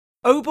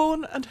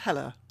Oborne and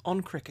Heller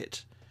on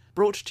cricket,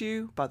 brought to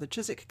you by the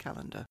Chiswick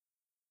Calendar.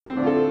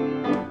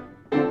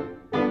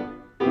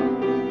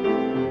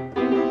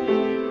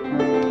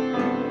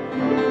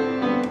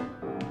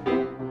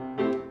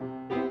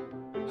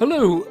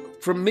 Hello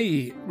from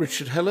me,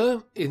 Richard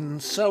Heller, in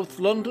South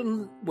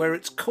London, where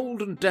it's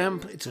cold and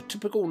damp. It's a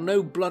typical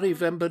no bloody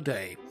Vember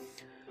day.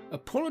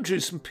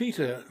 Apologies from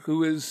Peter,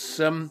 who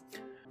is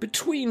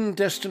between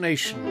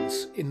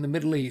destinations in the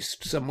Middle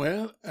East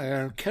somewhere,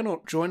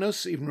 cannot join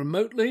us even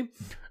remotely.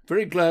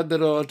 Very glad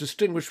that our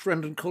distinguished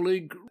friend and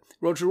colleague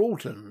Roger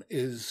Alton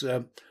is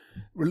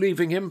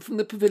relieving him from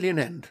the pavilion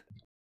end.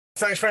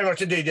 Thanks very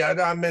much indeed. Yeah,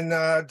 I'm in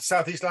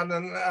southeast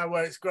London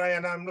where it's grey,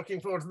 and I'm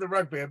looking forward to the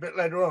rugby a bit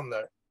later on,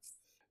 though.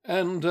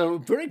 And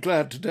very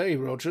glad today,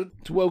 Roger,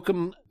 to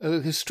welcome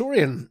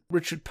historian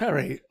Richard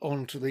Parry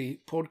onto the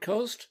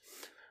podcast.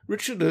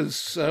 Richard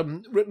has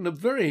written a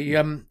very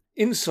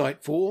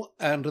insightful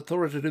and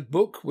authoritative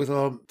book with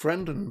our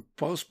friend and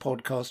past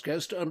podcast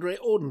guest, Andre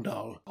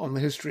Ordendahl, on the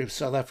history of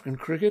South African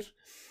cricket,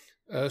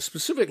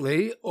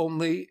 specifically on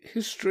the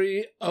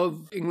history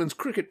of England's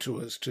cricket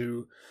tours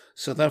to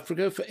South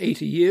Africa for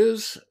 80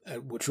 years,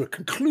 which were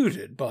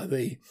concluded by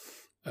the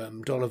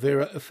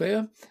D'Oliveira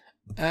affair.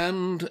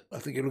 And I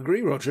think you'll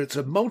agree, Roger, it's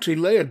a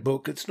multi-layered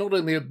book. It's not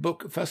only a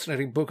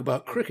fascinating book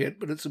about cricket,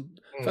 but it's a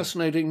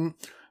fascinating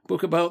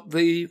book about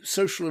the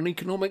social and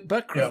economic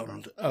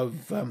background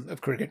of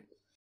cricket.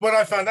 What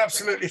I found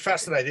absolutely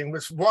fascinating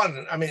was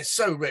one, I mean, it's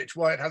so rich,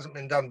 why it hasn't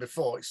been done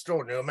before,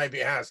 extraordinary, or maybe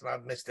it has and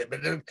I've missed it, but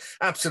it's an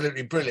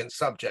absolutely brilliant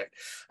subject.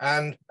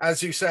 And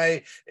as you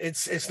say,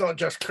 it's not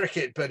just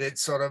cricket, but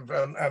it's sort of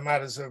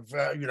matters of,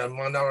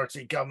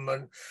 minority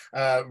government,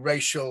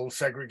 racial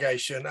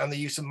segregation, and the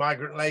use of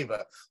migrant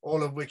labour,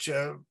 all of which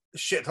are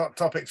shit hot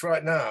topics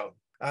right now.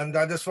 And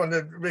I just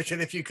wondered, Richard,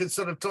 if you could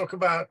sort of talk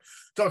about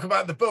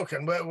the book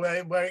and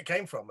where it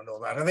came from and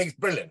all that. I think it's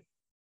brilliant.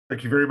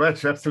 Thank you very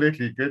much.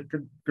 Absolutely.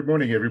 Good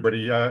morning,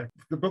 everybody.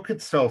 The book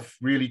itself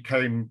really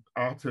came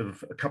out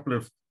of a couple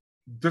of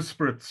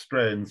disparate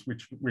strands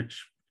which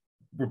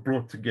were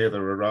brought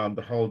together around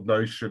the whole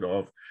notion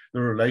of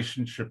the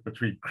relationship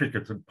between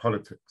cricket and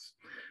politics,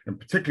 and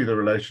particularly the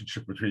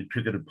relationship between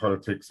cricket and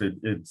politics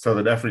in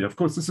Southern Africa. Of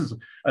course, this is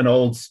an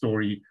old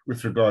story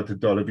with regard to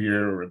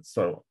D'Oliveira and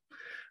so on.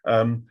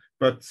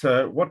 But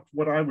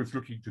what I was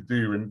looking to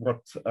do, and what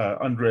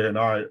Andre and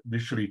I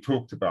initially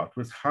talked about,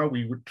 was how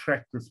we would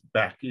track this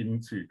back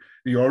into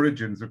the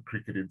origins of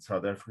cricket in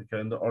South Africa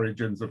and the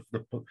origins of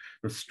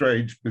the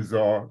strange,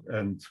 bizarre,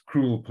 and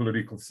cruel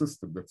political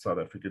system that South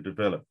Africa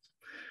developed.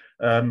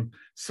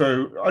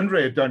 So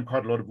Andre had done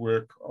quite a lot of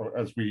work,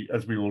 as we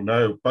all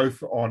know,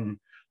 both on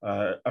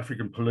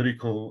African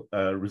political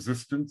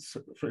resistance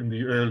in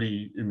the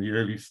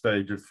early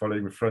stages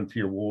following the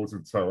frontier wars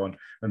and so on,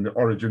 and the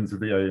origins of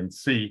the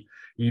ANC.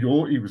 He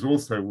was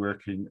also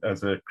working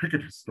as a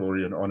cricket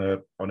historian on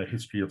a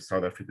history of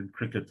South African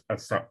cricket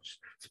as such,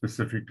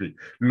 specifically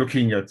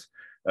looking at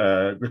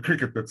the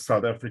cricket that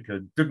South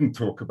Africa didn't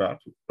talk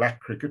about, black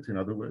cricket, in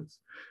other words,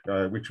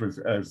 which was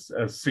as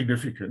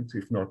significant,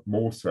 if not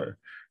more so,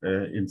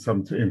 in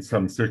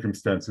some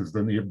circumstances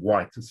than the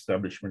white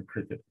establishment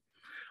cricket.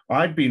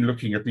 I'd been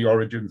looking at the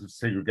origins of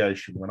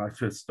segregation when I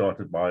first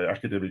started my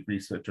academic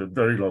research a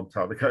very long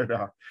time ago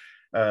now.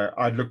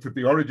 I'd looked at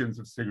the origins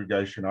of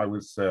segregation. I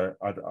was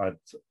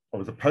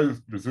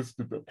opposed,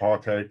 resisted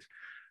apartheid,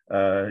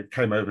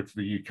 came over to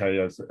the UK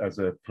as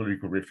a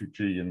political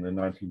refugee in the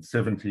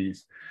 1970s,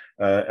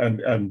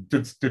 and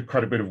did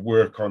quite a bit of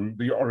work on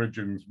the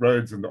origins,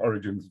 Rhodes and the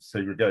origins of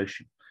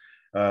segregation.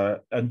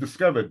 And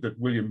discovered that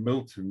William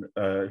Milton,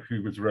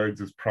 who was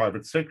Rhodes's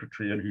private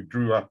secretary and who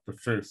drew up the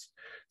first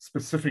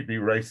specifically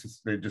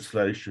racist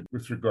legislation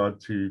with regard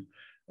to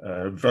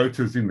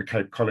voters in the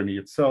Cape Colony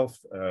itself,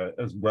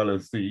 as well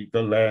as the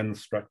land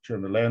structure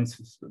and the land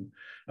system,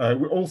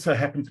 also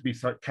happened to be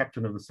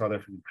captain of the South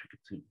African cricket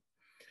team.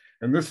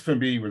 And this for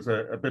me was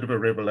a bit of a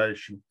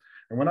revelation.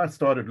 And when I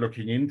started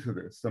looking into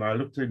this, and I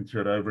looked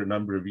into it over a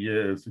number of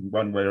years in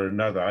one way or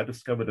another, I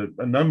discovered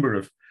a number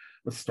of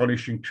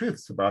astonishing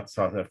truths about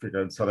South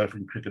Africa and South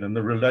African cricket, and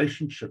the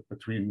relationship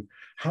between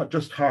how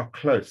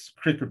close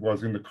cricket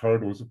was in the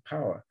corridors of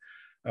power.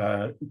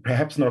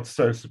 Perhaps not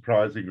so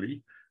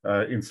surprisingly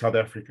in South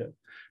Africa,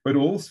 but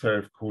also,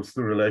 of course,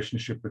 the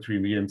relationship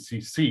between the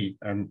MCC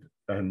and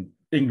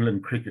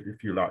England cricket,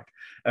 if you like,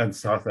 and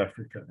South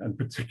Africa, and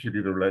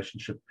particularly the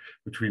relationship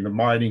between the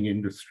mining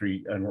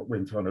industry and what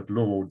went on at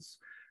Lord's,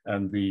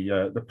 and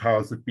the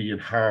powers that be,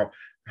 and how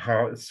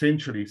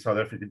essentially South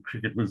African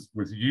cricket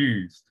was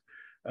used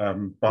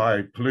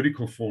by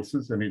political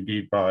forces and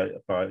indeed by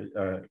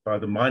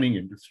the mining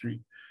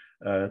industry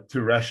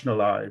to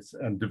rationalize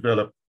and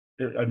develop,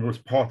 and was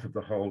part of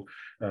the whole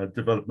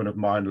development of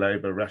mine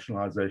labor,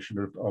 rationalization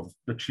of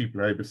the cheap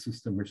labor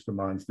system which the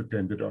mines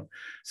depended on.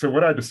 So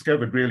what I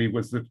discovered really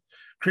was that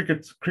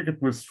cricket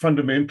was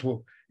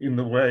fundamental in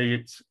the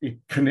way it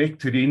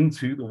connected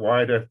into the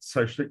wider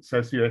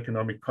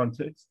socioeconomic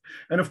context.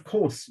 And of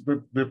course,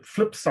 the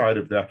flip side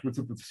of that was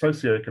that the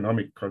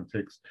socioeconomic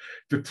context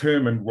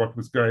determined what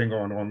was going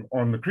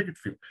on the cricket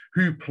field.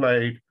 Who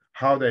played,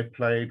 how they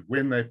played,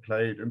 when they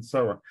played, and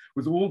so on,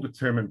 was all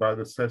determined by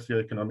the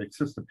socioeconomic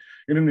system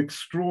in an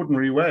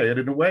extraordinary way, and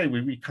in a way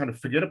we kind of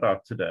forget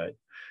about today.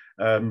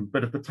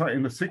 But at the time,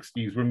 in the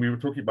 60s, when we were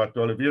talking about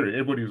De Oliveira,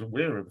 everybody was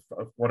aware of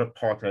what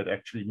apartheid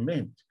actually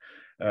meant.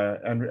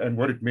 And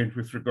what it meant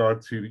with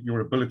regard to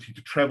your ability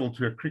to travel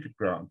to a cricket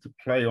ground, to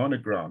play on a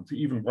ground, to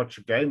even watch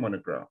a game on a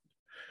ground,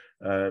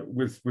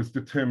 was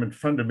determined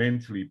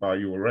fundamentally by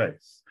your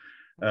race.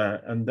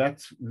 And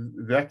that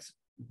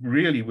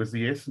really was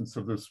the essence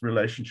of this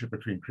relationship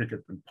between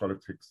cricket and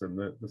politics and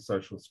the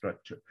social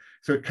structure.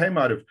 So it came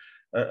out of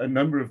a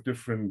number of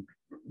different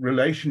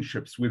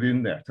relationships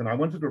within that. And I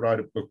wanted to write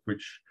a book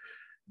which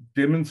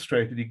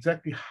demonstrated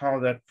exactly how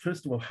that,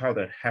 first of all, how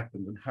that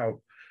happened and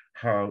how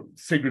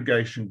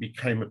segregation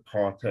became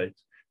apartheid,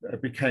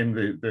 became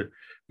the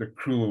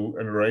cruel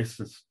and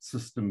racist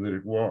system that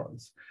it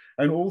was,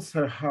 and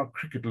also how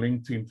cricket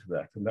linked into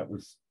that. And that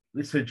was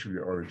essentially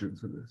the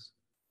origins of this.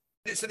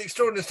 It's an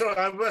extraordinary story.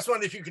 I was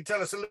wondering if you could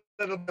tell us a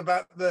little bit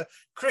about the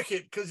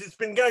cricket, because it's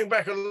been going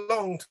back a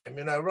long time,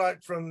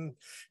 right from,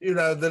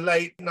 the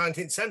late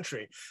 19th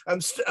century.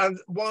 And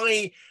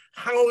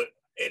how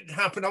it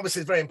happened,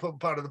 obviously, is a very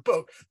important part of the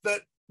book,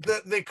 that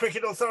the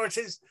cricket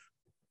authorities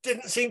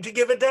didn't seem to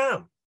give a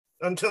damn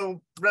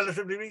until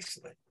relatively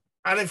recently,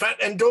 and in fact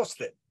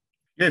endorsed it.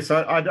 Yes,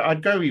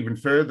 I'd go even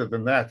further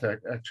than that,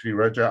 actually,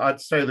 Roger.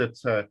 I'd say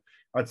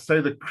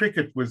that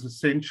cricket was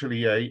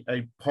essentially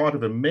a part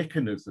of a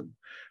mechanism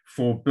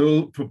for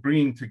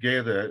bringing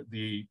together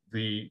the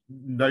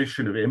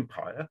notion of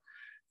empire,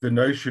 the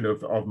notion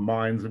of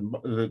mines, and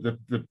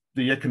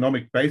the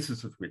economic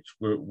basis of which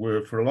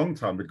were for a long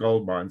time the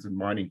gold mines and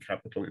mining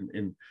capital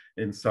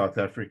in South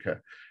Africa.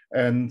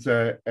 And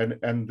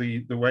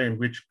the way in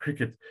which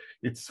cricket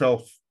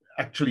itself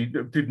actually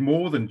did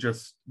more than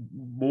just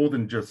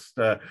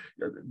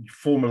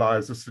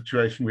formalize a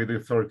situation where the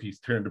authorities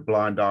turned a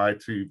blind eye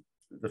to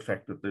the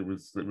fact that there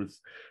was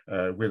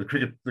where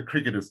the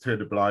cricketers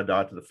turned a blind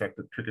eye to the fact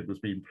that cricket was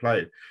being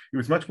played. It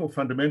was much more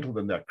fundamental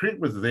than that. Cricket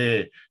was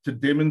there to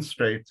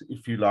demonstrate,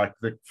 if you like,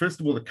 first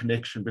of all, the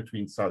connection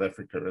between South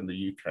Africa and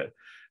the UK,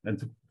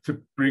 and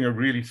to bring a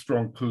really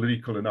strong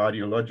political and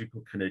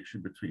ideological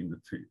connection between the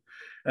two.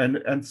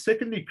 And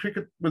secondly,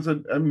 cricket was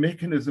a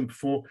mechanism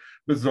for,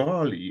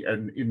 bizarrely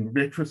and in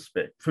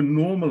retrospect, for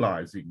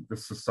normalizing the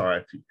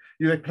society.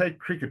 They played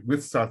cricket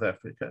with South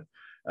Africa,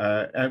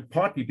 and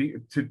partly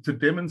to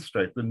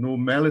demonstrate the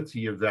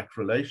normality of that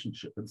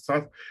relationship.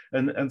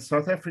 And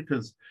South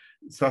Africa's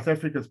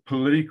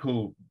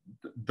political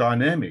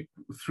dynamic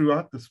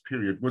throughout this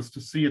period was to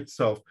see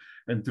itself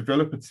and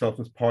develop itself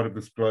as part of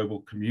this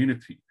global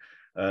community,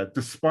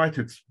 despite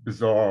its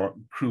bizarre,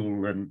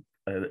 cruel, and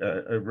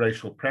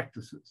racial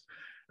practices.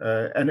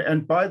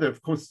 And by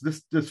of course,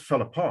 this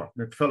fell apart,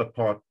 and it fell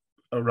apart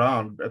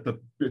around as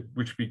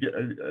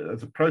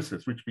a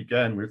process which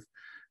began with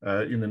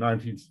in the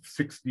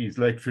 1960s,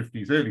 late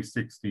 50s, early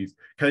 60s,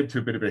 came to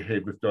a bit of a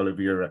head with De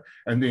Oliveira,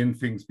 and then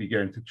things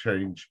began to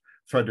change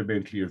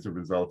fundamentally as a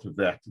result of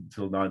that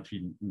until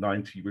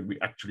 1990, when we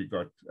actually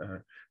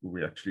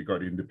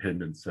got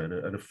independence and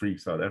a free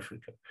South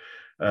Africa.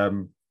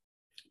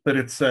 But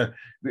it's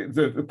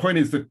the point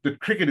is that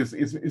cricket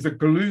is a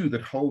glue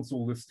that holds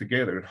all this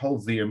together. It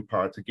holds the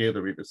empire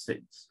together in a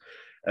sense,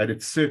 and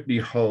it certainly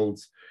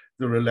holds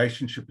the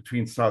relationship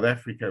between South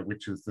Africa,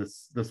 which is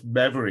this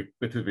maverick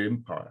bit of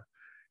empire,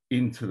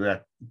 into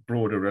that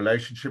broader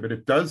relationship. And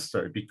it does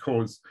so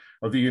because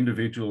of the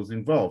individuals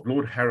involved.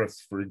 Lord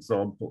Harris, for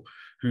example,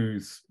 who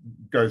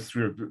goes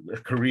through a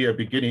career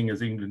beginning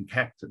as England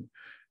captain,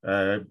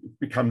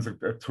 becomes a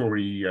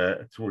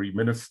Tory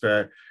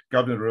minister,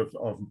 governor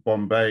of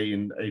Bombay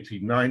in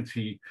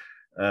 1890,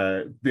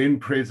 then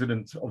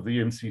president of the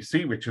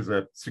MCC, which is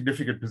a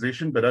significant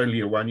position, but only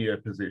a one-year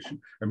position,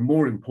 and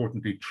more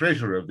importantly,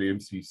 treasurer of the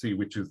MCC,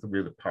 which is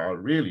where the power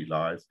really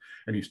lies,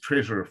 and he's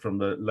treasurer from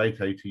the late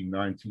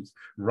 1890s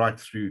right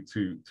through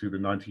to the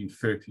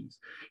 1930s.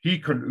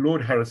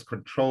 Lord Harris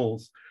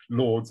controls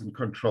Lords and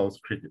controls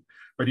cricket,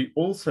 but he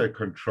also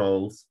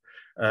controls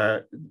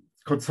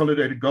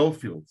consolidated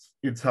goldfields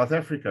in South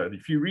Africa. And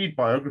if you read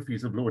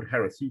biographies of Lord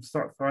Harris, you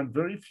find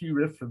very few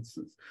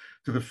references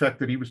to the fact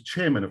that he was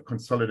chairman of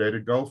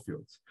Consolidated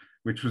Goldfields,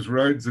 which was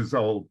Rhodes's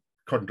old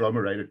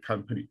conglomerated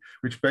company,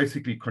 which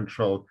basically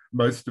controlled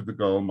most of the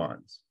gold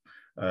mines,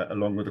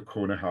 along with the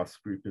Corner House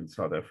Group in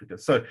South Africa.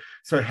 So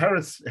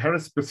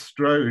Harris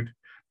bestrode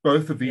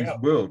both of these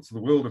worlds,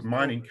 the world of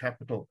mining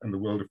capital and the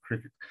world of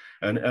cricket.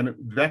 And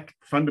that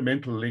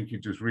fundamental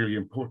linkage is really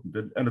important.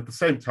 And at the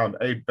same time,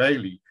 Abe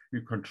Bailey,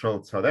 who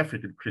controlled South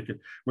African cricket,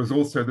 was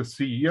also the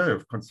CEO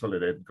of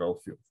Consolidated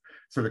Goldfields.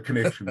 So the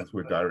connections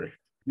were direct.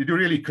 You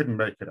really couldn't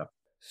make it up.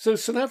 So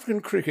South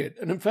African cricket,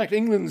 and in fact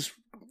England's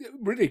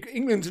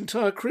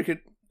entire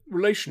cricket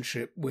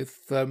relationship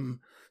with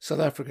South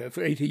Africa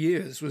for 80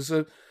 years was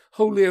a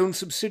wholly owned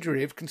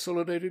subsidiary of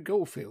Consolidated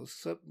Goldfields.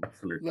 So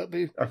Absolutely. that'd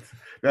be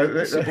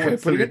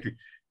Absolutely.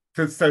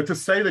 So to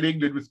say that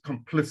England was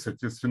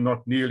complicit is to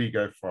not nearly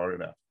go far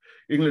enough.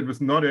 England was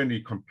not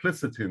only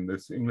complicit in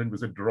this, England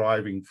was a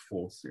driving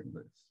force in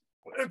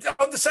this.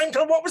 At the same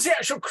time, what was the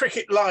actual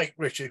cricket like,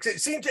 Richard? Because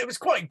it seemed it was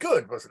quite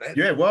good, wasn't it?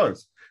 Yeah, it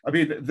was. I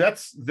mean,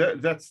 that's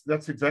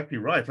exactly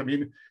right. I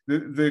mean,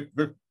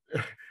 the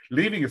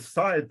leaving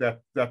aside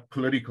that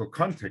political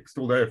context,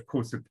 although of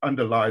course it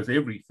underlies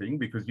everything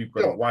because you've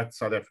got a white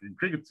South African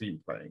cricket team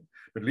playing,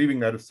 but leaving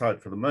that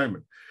aside for the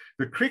moment,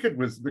 the cricket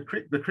was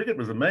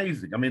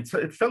amazing. I mean, so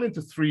it fell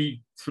into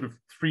three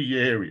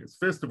areas.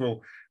 First of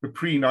all, the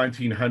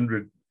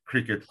pre-1900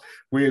 cricket,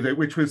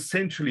 which was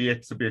essentially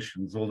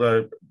exhibitions,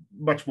 although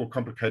much more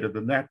complicated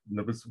than that. And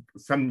there was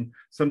some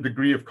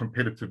degree of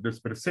competitiveness,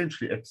 but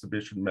essentially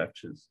exhibition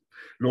matches.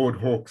 Lord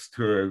Hawke's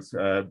tours,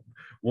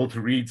 Walter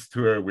Reed's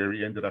tour, where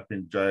he ended up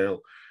in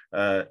jail,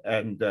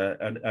 and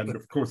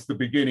of course the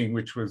beginning,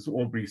 which was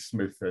Aubrey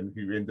Smith, and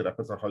who ended up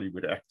as a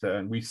Hollywood actor.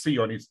 And we see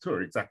on his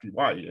tour exactly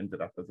why he ended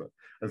up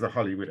as a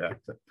Hollywood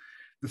actor.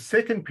 The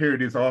second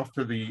period is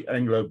after the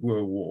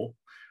Anglo-Boer War.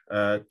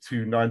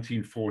 To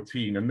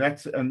 1914, and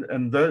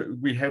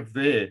we have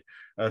there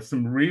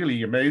some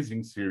really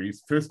amazing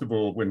series. First of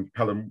all, when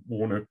Plum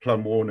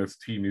Warner's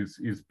team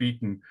is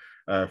beaten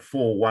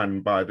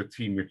 4-1 by the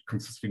team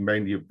consisting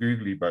mainly of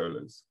googly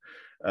bowlers,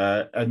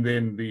 and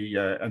then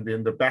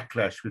the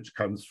backlash which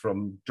comes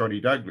from Johnny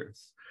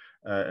Douglas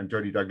and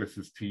Johnny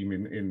Douglas's team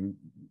in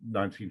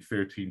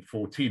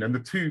 1913-14, and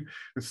the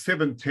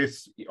 7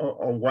 tests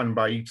are won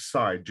by each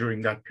side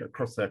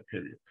across that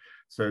period.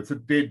 So it's a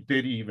dead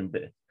even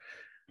bet.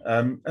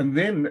 And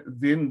then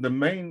the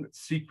main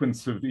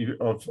sequence of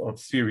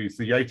series,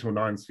 the 8 or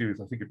 9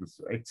 series, I think it was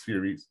 8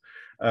 series,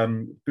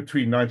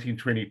 between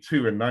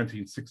 1922 and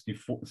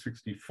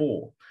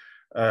 1964,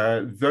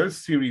 those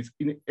series,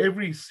 in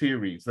every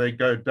series, they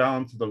go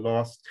down to the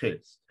last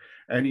test.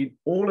 And in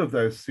all of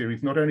those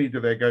series, not only do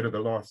they go to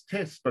the last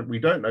test, but we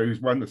don't know who's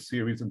won the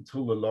series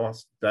until the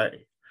last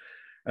day.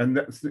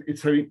 And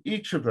so in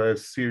each of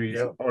those series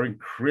are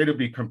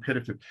incredibly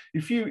competitive.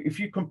 If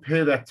you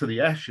compare that to the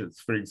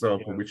Ashes, for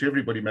example, which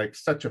everybody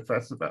makes such a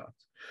fuss about,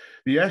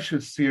 the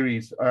Ashes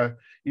series,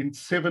 in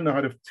 7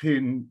 out of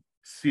 10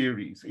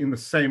 series in the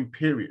same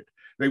period,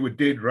 they were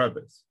dead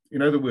rubbers.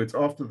 In other words,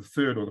 after the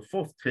 3rd or the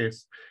 4th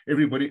test,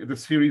 the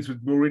series had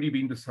already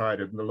been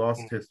decided, and the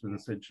last test was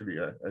essentially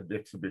an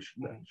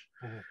exhibition match.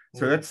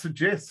 So that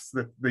suggests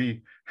that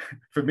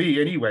for me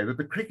anyway, that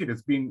the cricket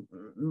has been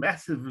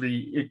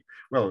massively,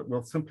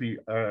 simply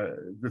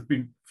there's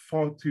been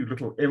far too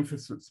little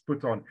emphasis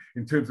put on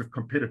in terms of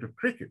competitive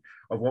cricket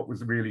of what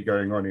was really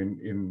going on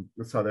in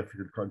the South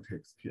African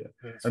context here.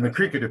 And the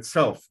cricket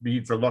itself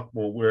needs a lot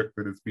more work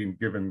that has been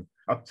given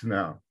up to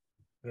now.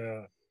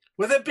 Yeah.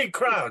 Were there big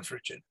crowds,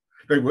 Richard?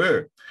 They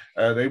were,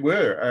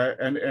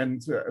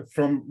 and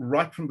from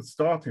the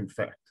start, in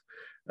fact.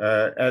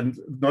 And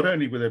not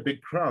only were there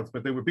big crowds,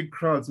 but there were big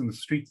crowds in the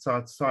streets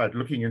outside,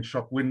 looking in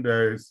shop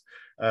windows,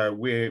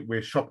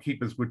 where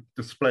shopkeepers would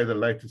display the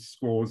latest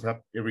scores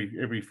up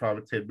every 5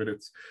 or 10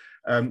 minutes.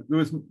 There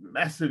was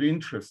massive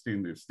interest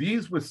in this.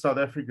 These were South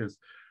Africa's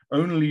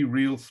only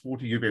real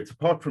sporting events,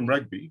 apart from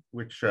rugby,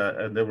 which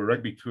and there were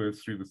rugby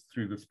tours through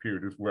this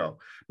period as well.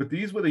 But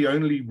these were the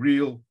only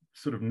real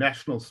sort of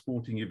national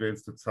sporting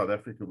events that South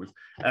Africa was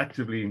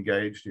actively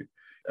engaged in.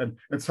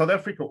 And South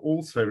Africa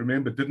also,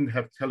 remember, didn't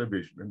have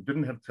television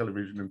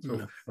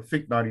until I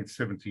think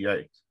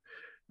 1978.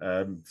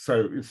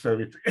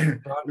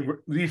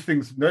 These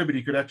things,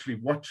 nobody could actually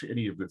watch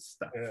any of this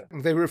stuff.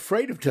 They were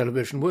afraid of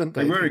television, weren't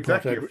they? They were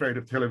exactly afraid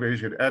of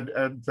television, and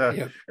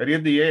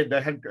in the end,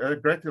 they had a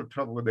great deal of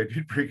trouble when they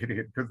did bring it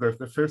in, because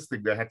the first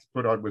thing they had to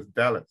put on was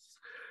Dallas.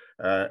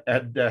 They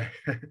had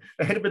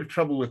a bit of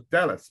trouble with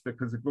Dallas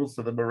because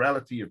also the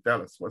morality of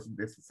Dallas wasn't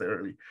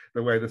necessarily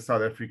the way the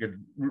South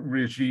African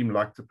regime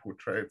liked to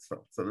portray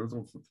itself. So there was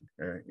all sorts of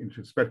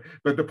interest. But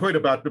the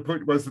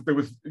point was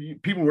that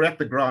people were at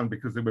the ground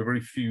because there were very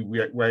few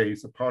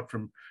ways, apart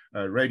from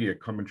radio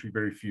commentary,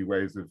 very few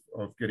ways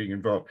of getting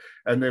involved.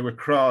 And there were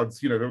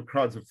crowds,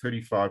 of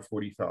 35,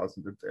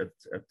 40,000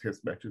 at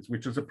test matches,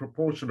 which as a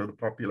proportion of the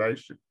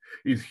population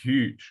is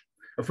huge.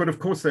 But of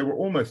course, they were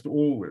almost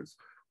always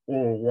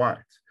all white.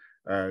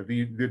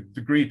 The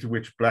degree to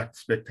which black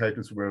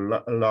spectators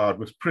were allowed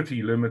was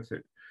pretty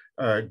limited.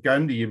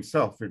 Gandhi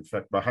himself, in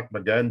fact,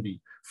 Mahatma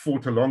Gandhi,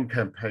 fought a long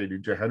campaign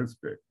in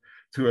Johannesburg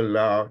to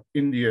allow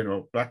Indian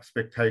or black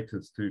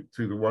spectators to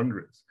the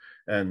Wanderers,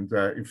 and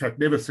in fact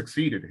never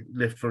succeeded. He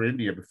left for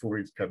India before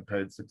his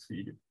campaign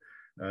succeeded.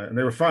 And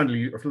they were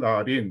finally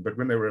allowed in, but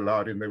when they were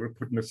allowed in, they were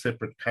put in a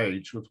separate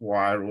cage with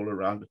wire all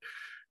around it,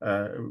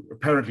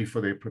 apparently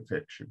for their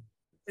protection.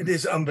 It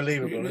is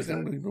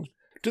unbelievable,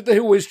 Did they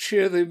always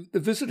cheer the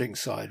visiting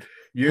side?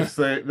 Yes,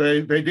 they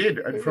did,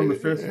 and from the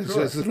first tour.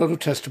 There's a lot of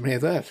testimony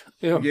of that.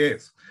 Yeah.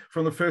 Yes,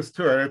 from the first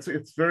tour,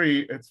 it's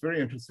very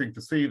interesting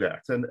to see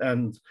that,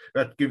 and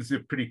that gives you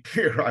a pretty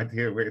clear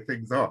idea where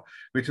things are,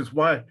 which is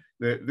why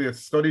the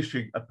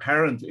astonishing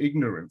apparent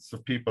ignorance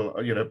of people,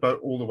 but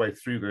all the way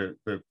through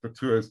the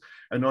tours,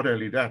 and not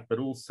only that, but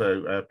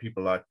also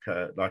people like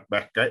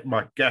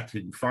Mike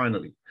Gatting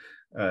finally.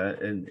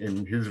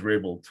 In his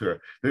Rebel tour,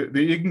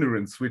 the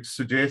ignorance which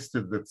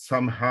suggested that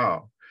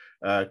somehow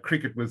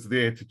cricket was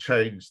there to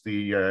change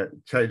the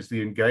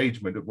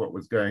engagement of what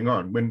was going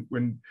on,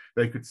 when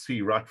they could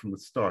see right from the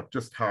start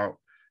just how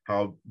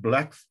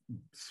blacks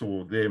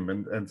saw them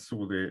and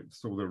saw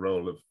the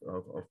role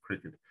of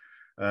cricket.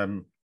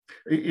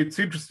 It's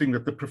interesting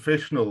that the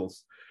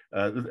professionals,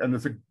 and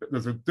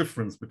there's a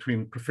difference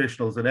between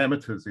professionals and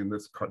amateurs in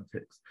this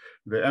context.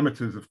 The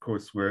amateurs, of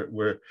course,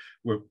 were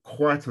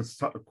quite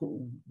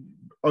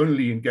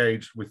only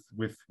engaged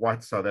with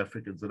white South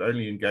Africans, and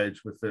only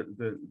engaged with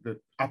the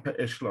upper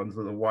echelons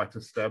of the white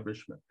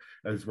establishment,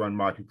 as one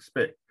might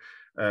expect.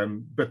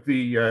 But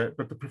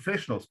the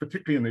professionals,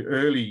 particularly in the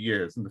early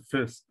years, in the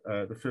first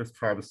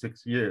 5 or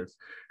 6 years,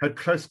 had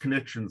close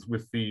connections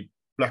with the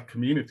black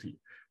community,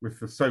 with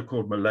the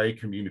so-called Malay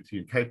community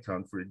in Cape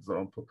Town, for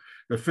example.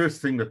 The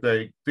first thing that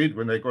they did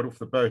when they got off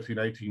the boat in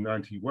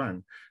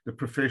 1891, the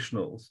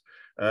professionals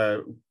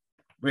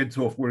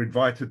were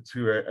invited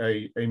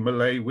to a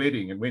Malay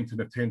wedding, and went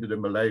and attended a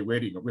Malay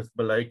wedding with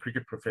Malay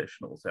cricket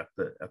professionals at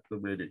the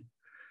wedding.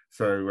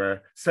 So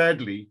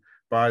sadly,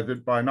 by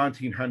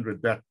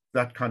 1900,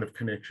 that kind of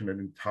connection had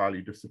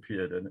entirely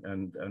disappeared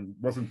and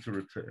wasn't to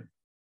return.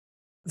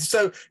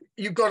 So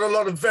you've got a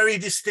lot of very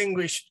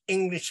distinguished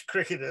English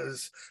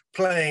cricketers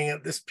playing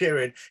at this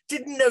period.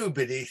 Did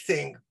nobody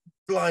think,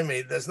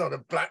 blimey, there's not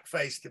a black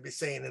face to be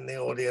seen in the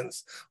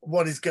audience?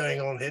 What is going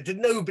on here? Did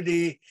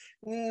nobody,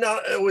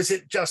 or was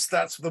it just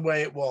that's the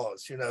way it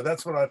was?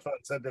 That's what I found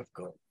so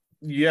difficult.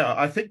 Yeah,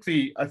 I think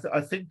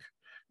I think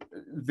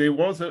there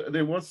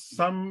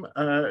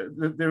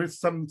is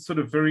some sort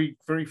of very,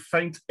 very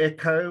faint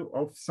echo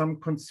of some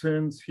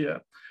concerns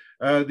here.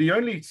 The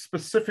only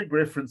specific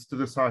reference to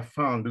this I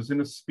found is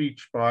in a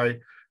speech by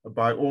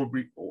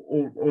Aubrey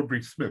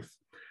Smith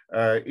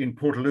in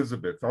Port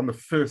Elizabeth on the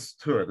first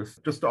tour,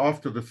 just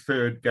after the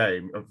third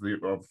game of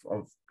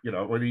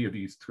any of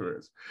these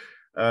tours,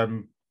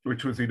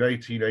 which was in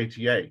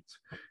 1888.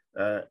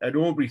 And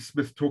Aubrey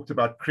Smith talked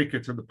about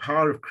cricket and the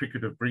power of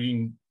cricket of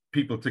bringing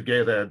people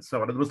together and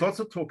so on. And there was lots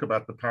of talk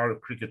about the power of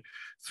cricket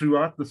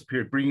throughout this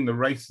period, bringing the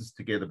races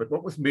together. But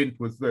what was meant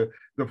was the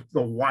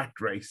white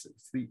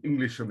races, the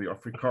English and the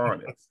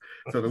Afrikaners.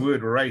 So the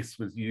word race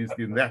was used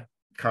in that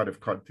kind of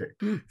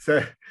context.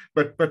 So,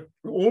 but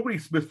Aubrey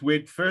Smith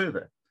went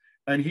further,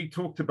 and he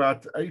talked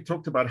about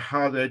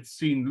how they'd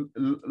seen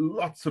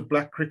lots of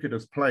black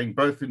cricketers playing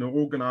both in an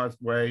organised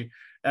way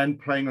and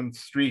playing on the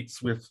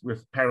streets with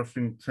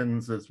paraffin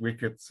tins as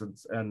wickets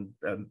and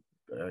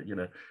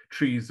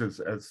trees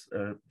as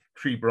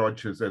tree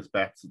branches as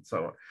bats and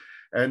so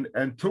on,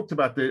 and talked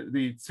about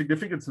the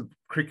significance of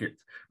cricket,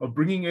 of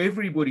bringing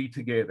everybody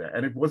together.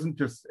 And it wasn't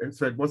just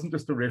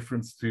a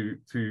reference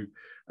to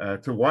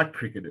white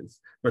cricketers,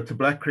 but to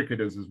black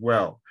cricketers as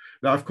well.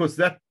 Now, of course,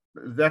 that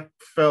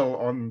fell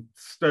on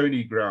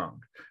stony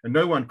ground, and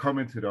no one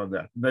commented on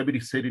that. Nobody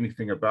said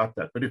anything about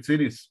that, but it's in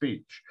his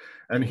speech,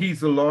 and he's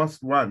the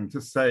last one to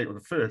say, or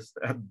the first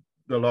and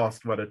the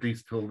last one, at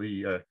least until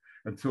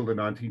the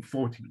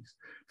 1940s,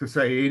 to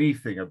say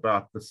anything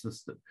about the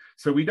system.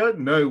 So we don't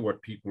know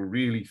what people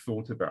really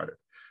thought about it,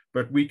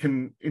 but we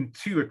can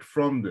intuit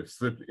from this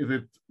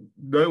that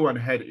no one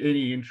had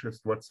any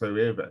interest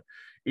whatsoever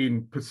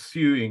in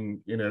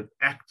pursuing in an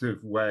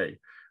active way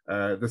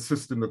the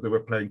system that they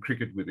were playing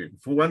cricket within.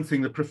 For one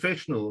thing, the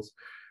professionals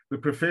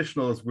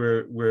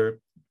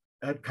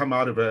had come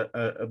out of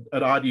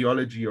an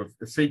ideology of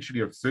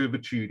essentially of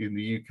servitude in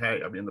the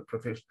UK. I mean,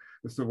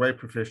 it's the way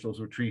professionals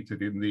were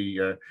treated in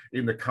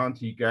the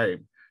county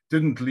game.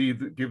 Didn't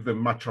give them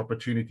much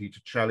opportunity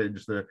to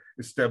challenge the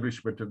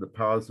establishment and the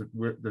powers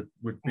that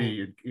would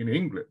be in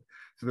England.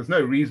 So there's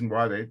no reason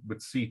why they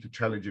would see to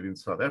challenge it in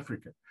South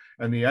Africa.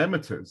 And the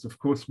amateurs, of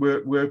course,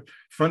 were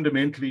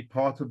fundamentally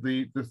part of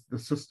the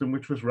system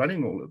which was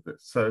running all of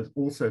this. So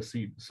also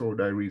saw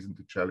no reason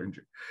to challenge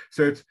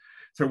it.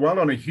 So while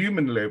on a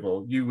human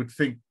level, you would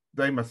think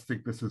they must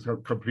think this is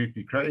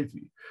completely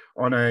crazy,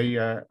 on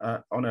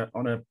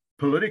a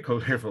political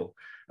level,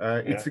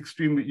 it's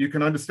extremely, you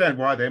can understand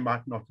why they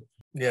might not have.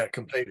 Yeah,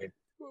 completely.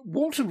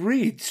 Walter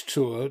Reed's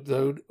tour,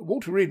 though,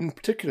 Walter Reed in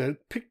particular,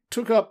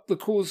 took up the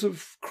cause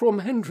of Crom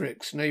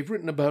Hendricks, and you've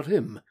written about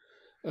him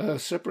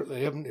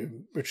separately, haven't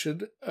you,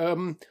 Richard?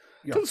 Tell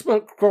us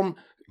about Crom.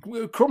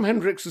 Crom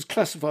Hendricks was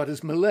classified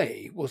as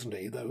Malay, wasn't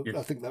he? Though yes.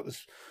 I think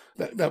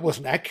that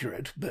wasn't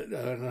accurate, but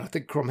I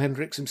think Crom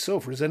Hendricks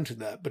himself resented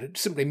that. But it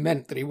simply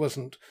meant that he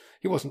wasn't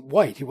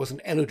white. He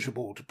wasn't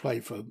eligible to play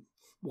for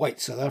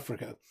white South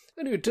Africa.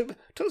 Anyway, tell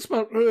us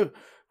about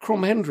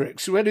Crom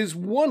Hendricks, whose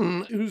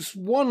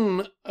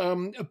one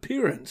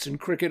appearance in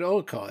Cricket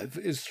Archive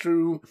is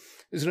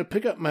in a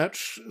pickup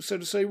match, so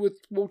to say, with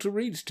Walter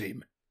Reed's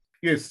team.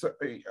 Yes,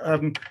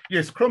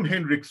 yes. Crom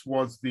Hendricks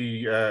was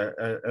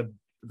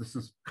this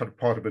is kind of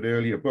part of an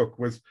earlier book.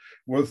 Was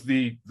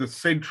the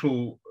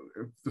central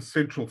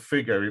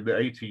figure in the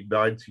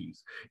 1890s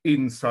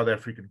in South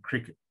African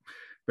cricket.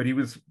 But he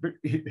was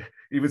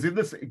in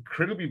this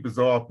incredibly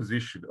bizarre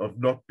position of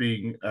not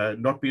being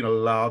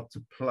allowed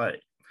to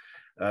play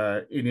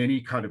in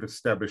any kind of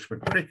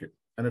establishment cricket,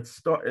 and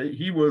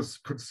he was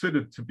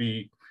considered to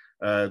be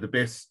the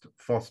best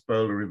fast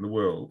bowler in the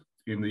world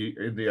in the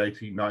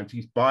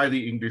 1890s by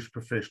the English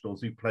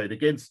professionals who played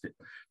against him.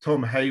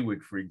 Tom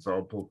Hayward, for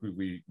example, who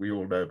we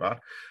all know about,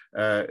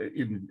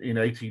 in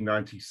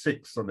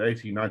 1896 on the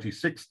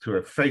 1896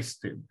 tour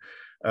faced him.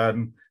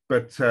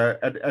 But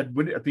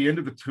at the end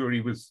of the tour,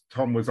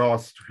 Tom was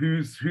asked,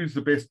 who's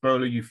the best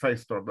bowler you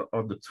faced on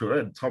the tour?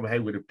 And Tom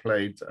Hayward had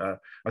played,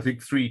 I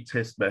think, 3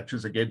 test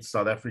matches against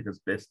South Africa's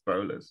best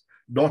bowlers,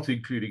 not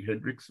including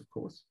Hendricks, of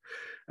course.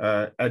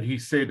 And he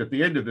said, at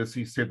the end of this,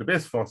 the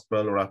best fast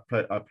bowler I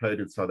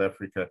played in South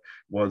Africa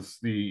was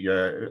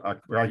I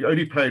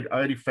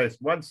only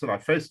faced once, and I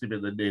faced him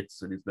in the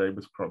nets, and his name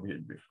was Crom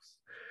Hendricks.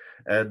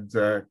 And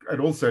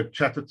also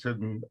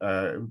Chatterton,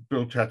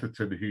 Bill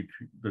Chatterton,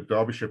 the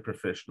Derbyshire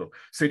professional,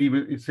 said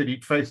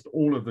he'd faced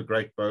all of the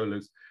great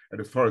bowlers, and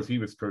as far as he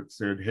was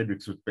concerned,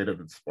 Hendricks was better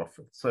than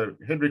Spofford. So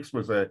Hendricks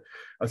was a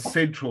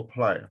central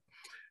player.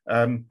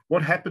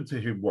 What happened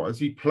to him was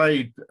he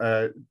played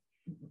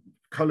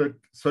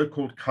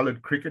so-called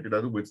coloured cricket, in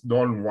other words,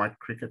 non-white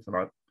cricket, and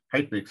I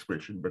hate the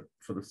expression, but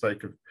for the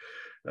sake of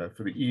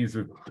for the ease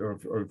of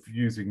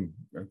using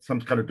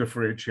some kind of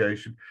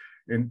differentiation.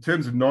 In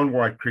terms of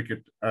non-white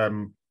cricket,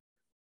 the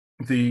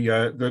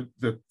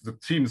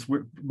teams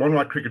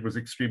non-white cricket was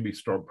extremely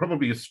strong,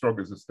 probably as strong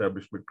as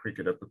establishment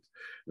cricket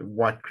the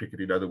white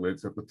cricket, in other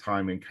words, at the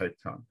time in Cape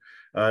Town.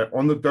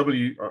 On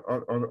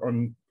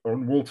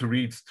Walter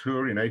Reed's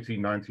tour in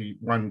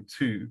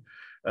 1891-2,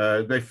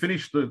 they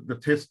finished the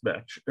test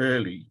match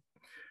early.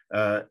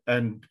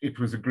 And it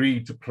was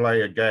agreed to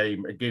play a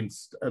game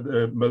against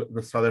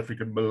the South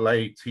African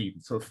Malay team.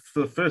 So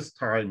for the first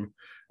time,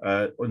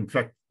 in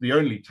fact, the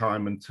only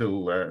time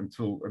until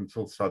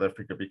South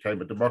Africa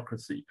became a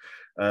democracy,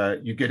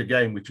 you get a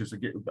game which is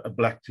a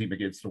black team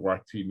against a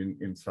white team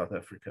in South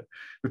Africa.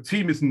 The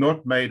team is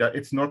not made up.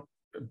 It's not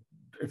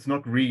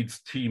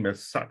Reed's team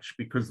as such,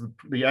 because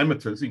the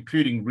amateurs,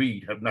 including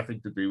Reed, have nothing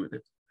to do with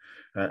it.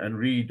 And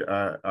Reed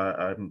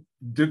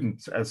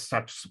didn't, as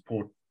such,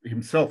 support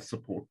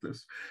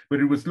this, but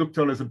it was looked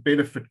on as a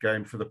benefit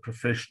game for the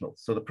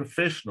professionals. So the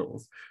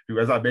professionals, who,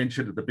 as I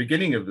mentioned at the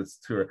beginning of this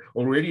tour,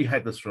 already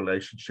had this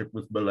relationship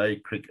with Malay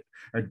cricket,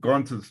 had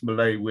gone to this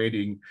Malay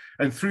wedding,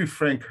 and through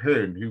Frank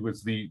Hearn, who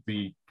was the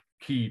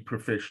key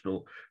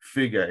professional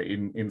figure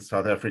in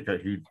South Africa,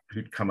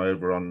 who'd come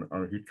over on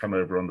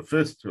the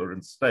first tour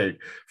and stayed.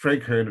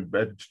 Frank Hearn had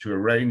managed to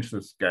arrange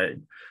this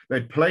game.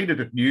 They played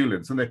it at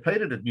Newlands, and they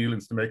played it at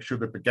Newlands to make sure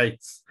that the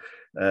gates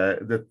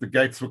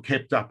were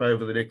kept up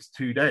over the next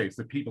 2 days,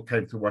 that people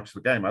came to watch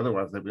the game.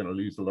 Otherwise, they were going to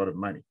lose a lot of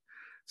money.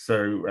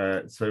 So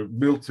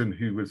Milton,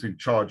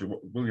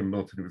 William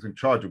Milton, who was in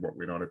charge of what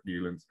went on at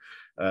Newlands,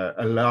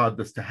 allowed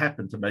this to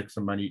happen to make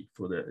some money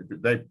for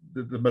the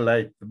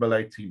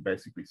Malay team.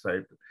 Basically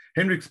saved it.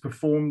 Hendricks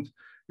performed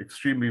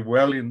extremely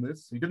well in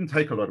this. He didn't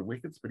take a lot of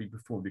wickets, but he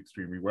performed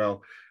extremely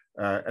well.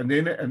 And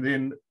then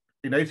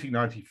in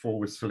 1894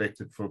 was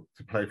selected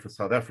to play for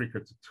South Africa,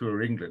 to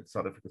tour England,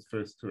 South Africa's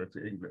first tour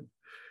to England.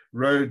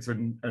 Rhodes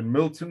and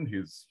Milton,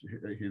 his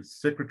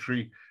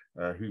secretary,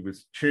 who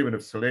was chairman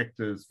of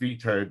selectors,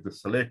 vetoed the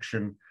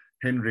selection.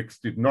 Hendricks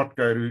did not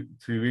go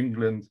to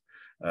England.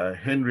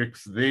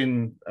 Hendricks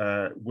then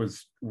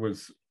was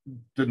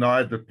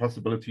denied the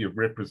possibility of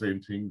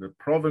representing the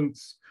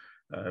province,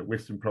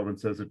 Western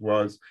Province as it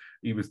was.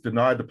 He was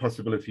denied the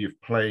possibility of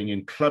playing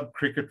in club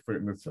cricket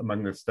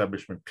among the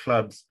establishment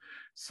clubs.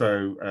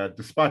 So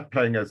despite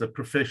playing as a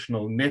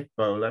professional net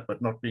bowler,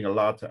 but not being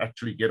allowed to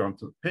actually get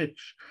onto the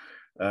pitch,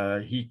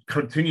 he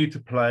continued to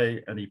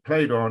play, and he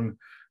played on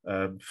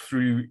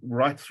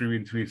right through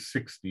into his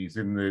 60s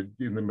in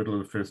the middle of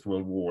the First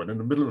World War. And in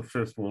the middle of the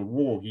First World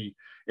War, he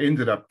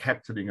ended up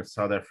captaining a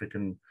South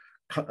African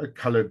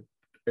coloured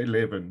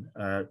 11,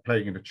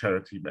 playing in a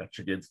charity match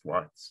against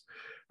whites,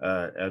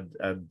 and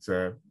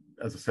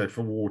as I say,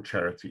 for war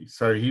charity.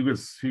 So he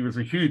was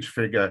a huge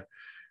figure.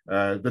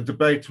 The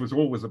debate was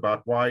always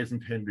about why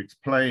isn't Hendricks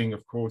playing,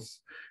 of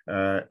course,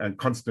 and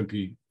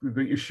constantly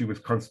the issue was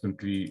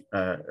constantly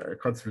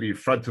in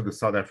front of the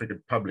South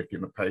African public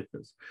in the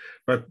papers.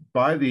 But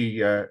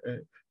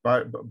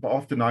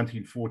after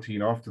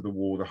 1914, after the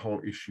war, the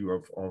whole issue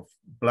of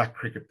black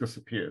cricket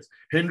disappears.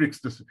 Hendricks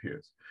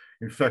disappears.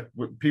 In fact,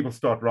 people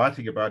start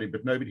writing about him,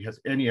 but nobody has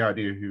any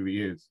idea who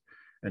he is.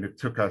 And it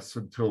took us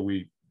until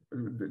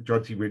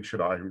John T. Winch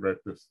and I, who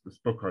wrote this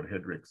book on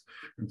Hendricks,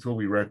 until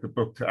we wrote the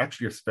book to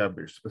actually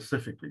establish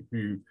specifically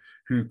who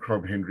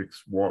Crom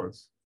Hendricks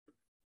was.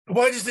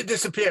 Why does it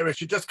disappear,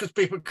 Richard? Just because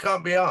people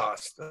can't be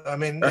asked? I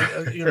mean,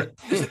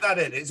 is it that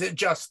it? Is it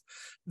just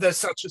there's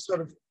such a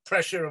sort of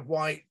pressure of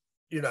white,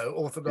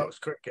 orthodox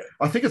cricket?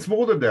 I think it's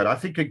more than that. I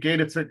think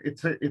again, it's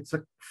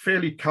a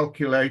fairly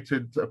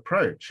calculated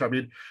approach. I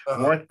mean,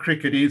 white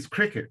cricket is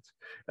cricket,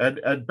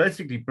 and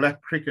basically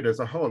black cricket as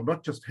a whole,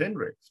 not just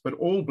Hendricks, but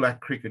all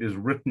black cricket is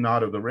written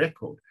out of the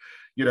record.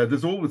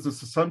 There's always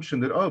this assumption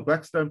that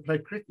blacks don't play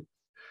cricket.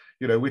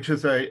 Which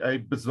is a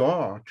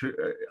bizarre,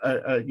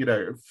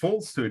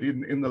 falsehood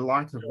in the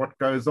light of what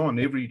goes on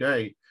every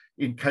day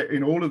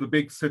in all of the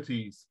big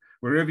cities.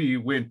 Wherever you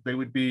went, there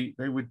would be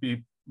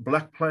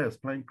black players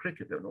playing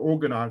cricket and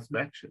organized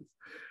matches.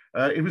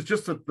 It was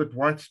just that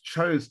whites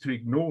chose to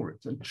ignore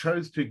it and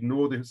chose to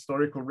ignore the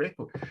historical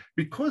record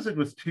because it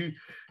was too.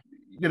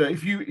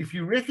 If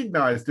you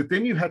recognized it,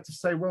 then you had to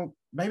say, well,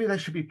 maybe they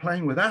should be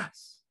playing with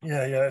us.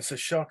 Yeah, it's a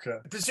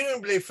shocker.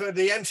 Presumably for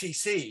the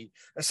MCC,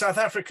 a South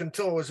African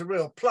tour was a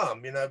real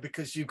plum,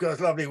 because you've got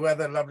lovely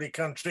weather, lovely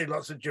country,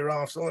 lots of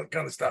giraffes, all that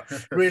kind of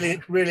stuff. Really,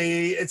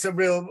 it's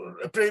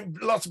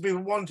lots of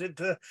people wanted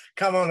to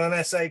come on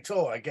an SA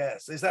tour, I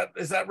guess. Is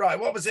that right?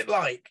 What was it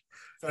like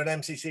for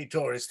an MCC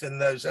tourist in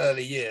those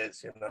early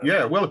years?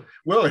 Yeah, well,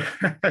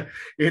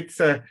 it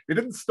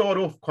didn't start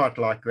off quite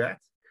like that.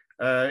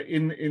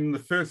 In the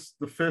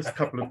first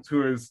couple of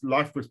tours,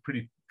 life was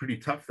pretty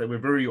tough. They were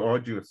very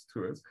arduous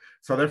tours.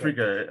 South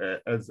Africa,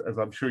 as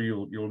I'm sure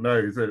you'll know,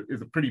 is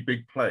a pretty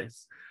big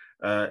place,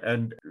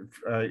 and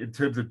in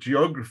terms of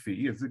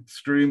geography, is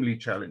extremely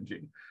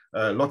challenging.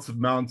 Lots of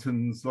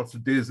mountains, lots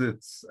of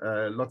deserts,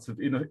 lots of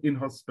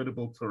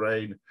inhospitable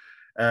terrain,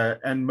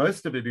 and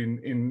most of it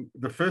in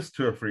the first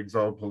tour, for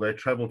example, they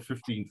travelled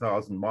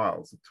 15,000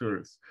 miles of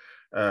tourists.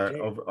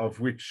 Of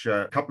which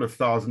a couple of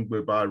thousand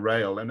were by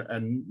rail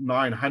and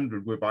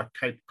 900 were by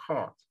Cape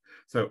Cart.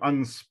 So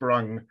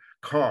unsprung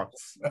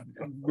carts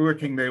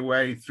working their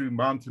way through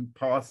mountain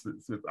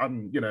passes with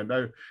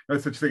no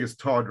such thing as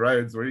tarred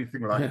roads or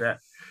anything like that.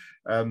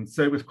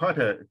 So it was quite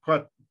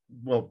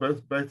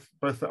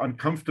both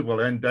uncomfortable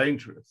and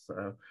dangerous.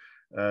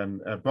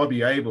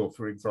 Bobby Abel,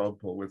 for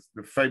example, was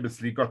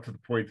famously got to the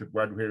point at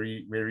one where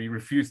he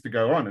refused to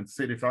go on and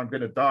said, "If I'm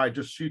going to die,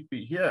 just shoot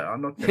me here.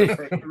 I'm not going to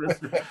take the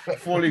risk of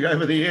falling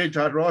over the edge.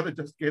 I'd rather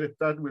just get it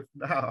done with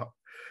now."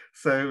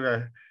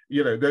 So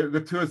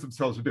the tours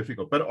themselves were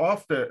difficult, but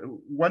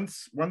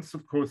once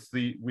of course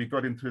we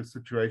got into a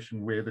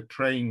situation where the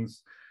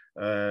trains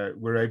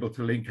were able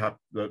to link up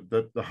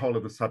the whole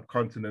of the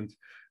subcontinent,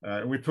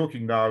 and we're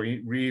talking now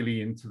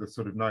really into the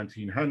sort of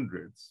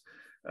 1900s.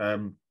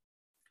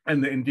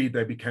 And indeed,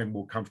 they became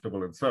more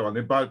comfortable and so on.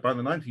 Then by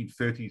the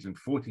 1930s and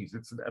 40s,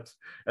 it's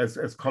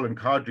as Colin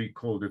Cardrey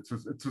called it,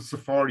 it's a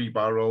safari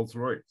by Rolls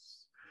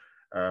Royce.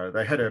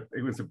 They had it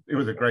was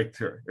a great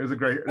tour.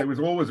 It was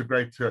always a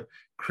great tour.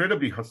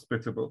 Incredibly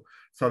hospitable.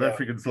 South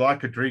Africans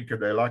like a drink and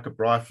they like a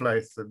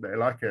braaivleis and they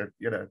like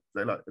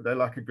they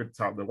like a good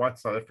time. The white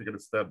South African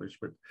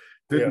establishment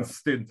didn't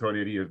stint on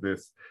any of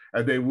this,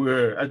 and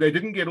they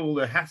didn't get all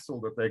the hassle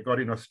that they got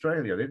in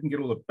Australia. They didn't get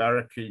all the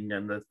barracking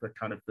and the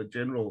kind of the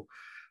general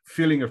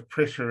feeling of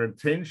pressure and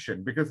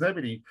tension, because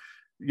nobody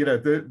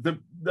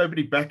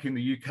back in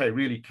the UK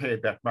really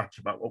cared that much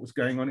about what was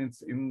going on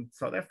in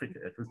South Africa.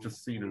 It was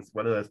just seen as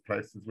one of those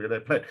places where they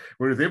played,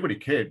 whereas everybody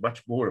cared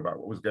much more about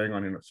what was going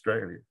on in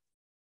Australia.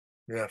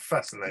 Yeah,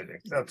 fascinating,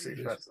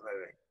 absolutely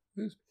fascinating.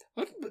 Yes.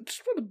 I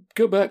just want to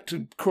go back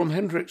to Crom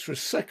Hendricks for a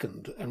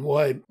second and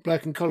why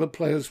black and coloured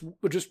players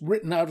were just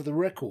written out of the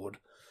record.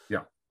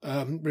 Yeah,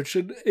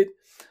 Richard, it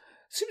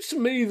seems to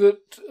me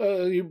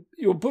that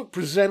your book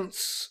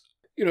presents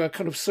a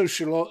kind of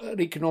social and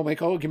economic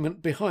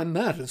argument behind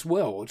that as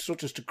well. It's not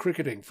just a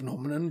cricketing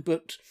phenomenon,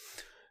 but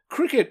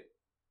cricket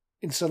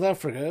in South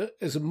Africa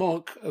is a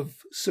mark of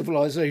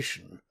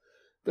civilization.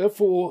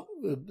 Therefore,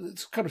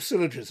 it's a kind of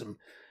syllogism.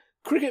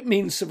 Cricket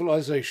means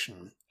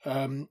civilization.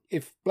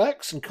 If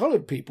blacks and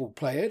coloured people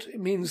play it,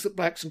 it means that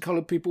blacks and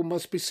coloured people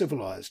must be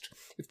civilized.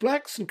 If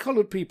blacks and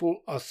coloured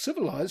people are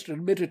civilized,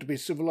 admitted to be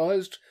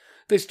civilized,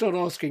 they start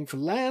asking for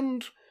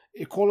land,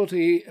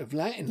 equality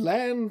in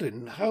land,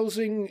 in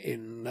housing,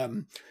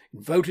 in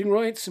voting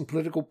rights, in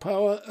political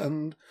power,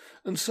 and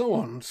so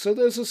on. So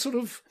there's a sort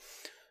of,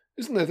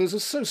 isn't there? There's a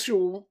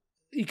social,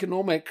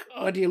 economic,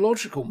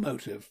 ideological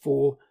motive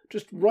for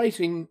just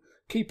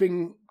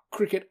keeping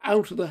cricket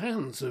out of the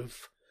hands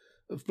of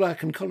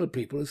black and coloured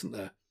people, isn't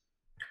there?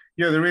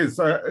 Yeah, there is.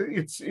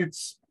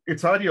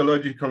 It's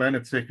ideological and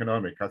it's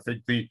economic. I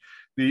think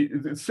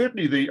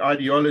certainly the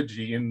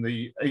ideology in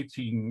the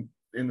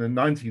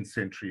 19th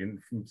century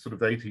and from sort of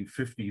the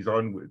 1850s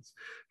onwards,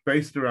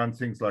 based around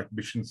things like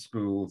mission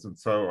schools and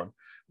so on,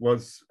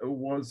 was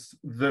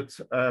that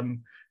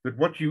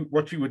what you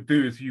would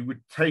do is you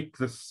would take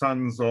the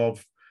sons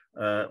of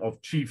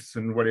chiefs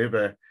and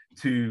whatever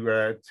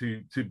to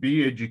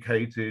be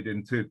educated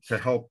and to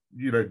help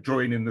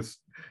join in this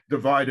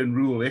divide and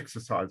rule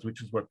exercise,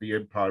 which is what the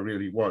empire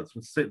really was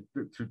set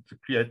to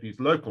create these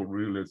local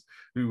rulers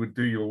who would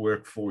do your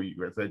work for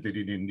you, as they did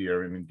in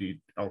India and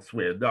indeed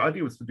elsewhere. The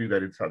idea was to do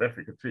that in South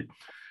Africa too.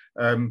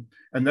 And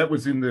that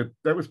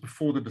was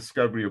before the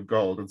discovery of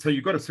gold. And so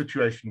you've got a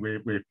situation where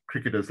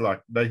cricketers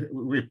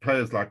where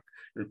players like,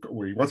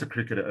 well, he was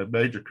a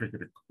major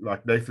cricketer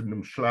like Nathan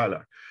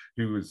Mshlala,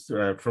 who was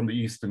from the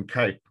Eastern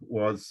Cape,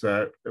 was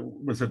at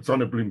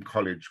Zonnebloem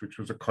College, which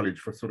was a college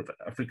for sort of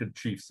African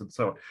chiefs and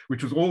so on,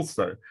 which was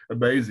also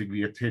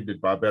amazingly attended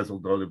by Basil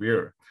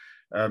d'Oliveira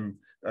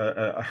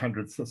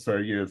 100 or so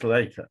years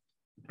later.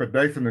 But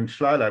Nathan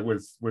Mshlala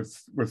was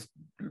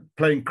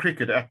playing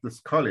cricket at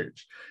this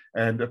college,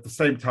 and at the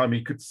same time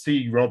he could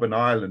see Robben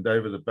Island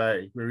over the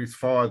bay, where his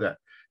father,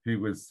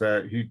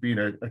 who'd been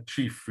a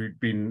chief who'd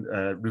been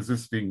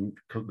resisting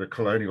the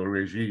colonial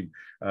regime,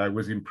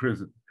 was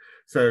imprisoned.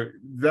 So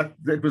that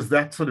was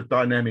that sort of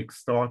dynamic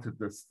started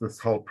this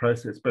whole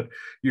process. But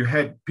you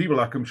had people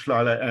like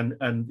Mshlala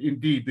and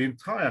indeed the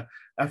entire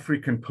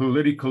African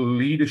political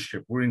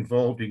leadership were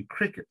involved in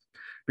cricket,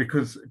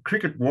 because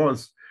cricket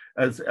was,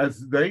 as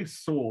they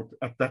saw it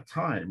at that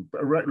time,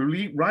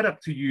 right up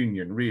to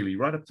Union, really,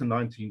 right up to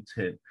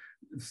 1910,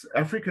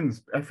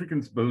 Africans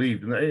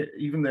believed, and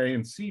even the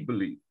ANC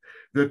believed,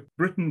 that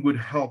Britain would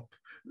help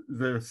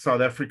the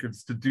South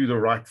Africans to do the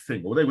right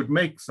thing, or they would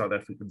make South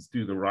Africans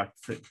do the right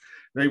thing.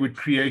 They would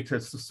create a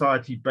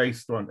society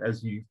based on,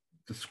 as you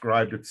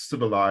described it,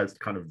 civilized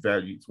kind of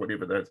values,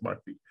 whatever those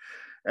might be.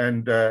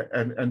 And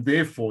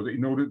therefore,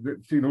 in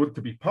order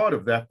to be part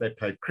of that, they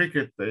played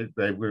cricket.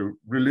 They were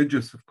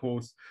religious, of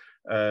course,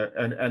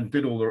 and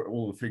did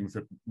all the things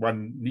that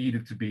one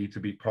needed to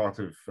be part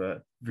of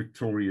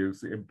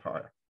Victoria's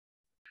empire.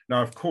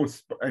 Now, of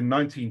course, in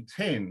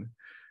 1910,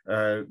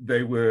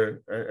 they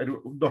were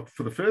not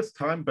for the first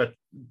time, but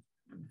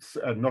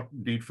not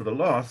indeed for the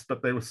last,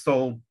 but they were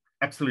sold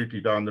absolutely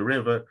down the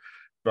river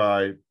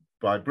by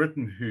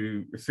Britain,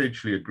 who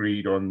essentially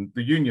agreed on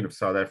the union of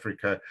South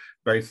Africa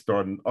based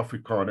on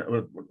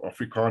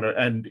Afrikaner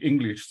and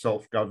English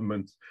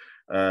self-government,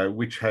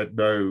 which had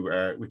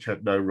no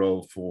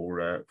role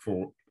for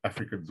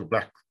Africans or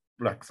black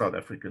South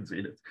Africans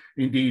in it.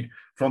 Indeed,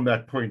 from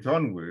that point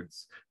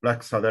onwards,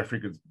 black South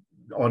Africans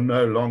are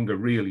no longer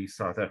really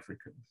South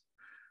Africans.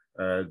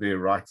 Their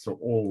rights are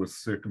always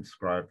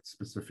circumscribed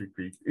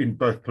specifically in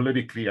both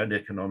politically and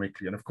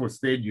economically. And of course,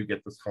 then you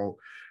get this whole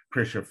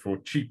pressure for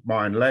cheap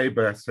mine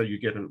labor. So you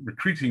get a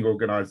recruiting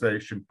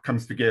organization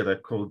comes together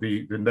called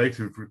the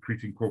Native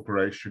Recruiting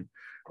Corporation,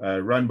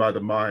 run by the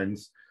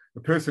mines.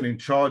 The person in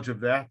charge of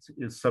that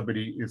is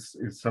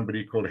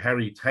somebody called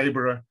Harry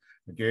Taberer.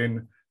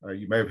 Again,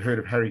 you may have heard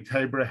of Harry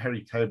Taberer.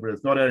 Harry Taberer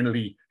is not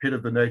only head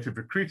of the Native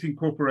Recruiting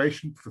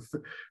Corporation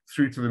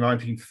through to the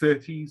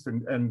 1930s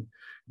and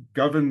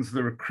governs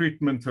the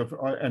recruitment of,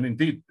 and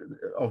indeed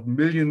of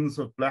millions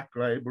of black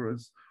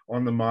laborers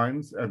on the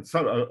mines, and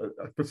so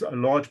a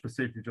large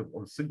percentage or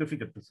a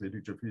significant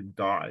percentage of whom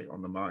die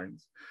on the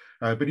mines.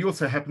 But he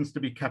also happens to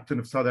be captain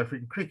of South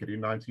African cricket in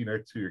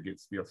 1902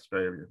 against the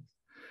Australians.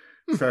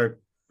 So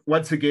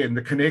once again,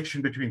 the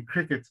connection between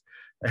cricket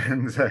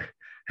and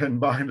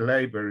mine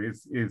labor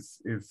is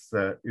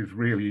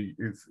really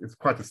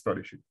quite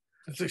astonishing.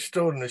 It's an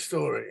extraordinary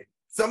story.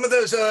 Some of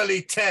those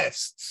early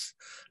tests,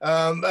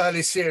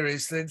 early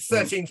series, the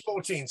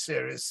 13-14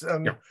 series,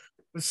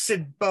 with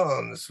Sid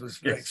Barnes was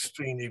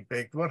extremely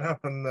big. What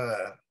happened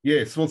there?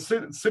 Yes, well,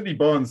 Sydney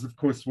Barnes, of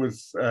course,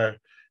 was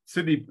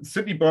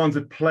Sydney Barnes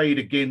had played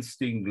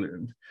against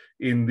England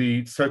in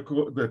the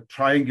so-called the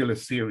triangular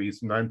series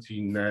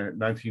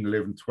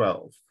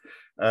 1911-12.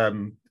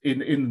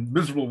 In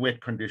miserable wet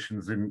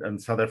conditions,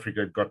 and South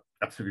Africa got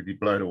absolutely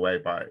blown away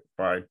by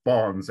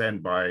Barnes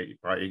and by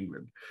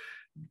England.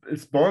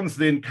 Barnes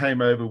then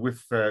came over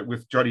with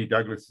Johnny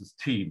Douglas's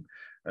team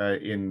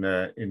in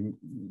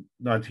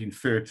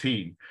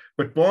 1913,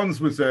 but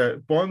Barnes was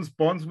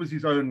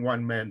his own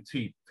one-man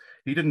team.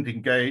 He didn't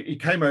engage. He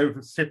came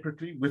over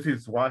separately with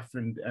his wife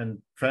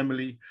and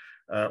family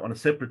on a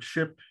separate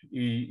ship.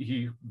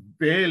 He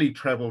barely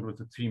traveled with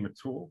the team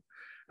at all.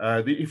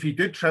 If he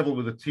did travel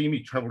with a team,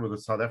 he traveled with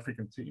a South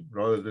African team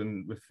rather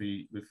than with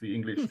the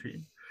English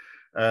team.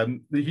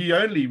 He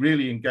only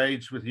really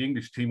engaged with the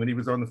English team when he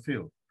was on the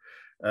field.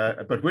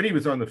 But when he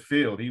was on the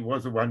field, he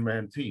was a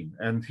one-man team,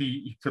 and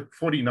he took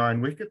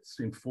 49 wickets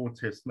in 4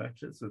 test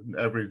matches at an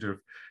average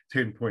of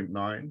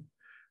 10.9.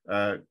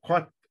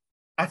 Quite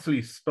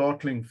utterly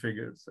startling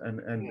figures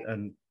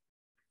and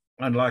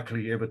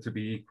unlikely ever to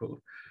be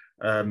equaled.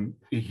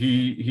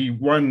 He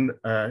won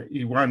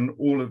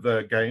all of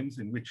the games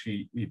in which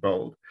he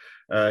bowled.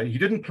 He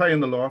didn't play in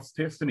the last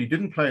test, and he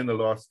didn't play in the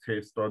last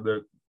test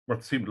on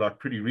what seemed like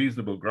pretty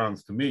reasonable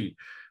grounds to me,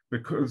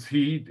 because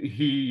he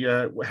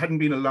hadn't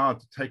been allowed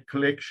to take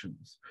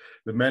collections.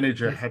 The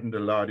manager hadn't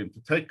allowed him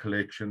to take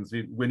collections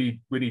when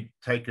he'd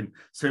taken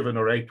 7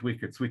 or 8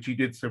 wickets, which he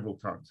did several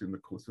times in the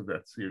course of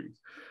that series.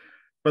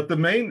 But the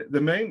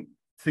main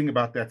thing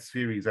about that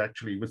series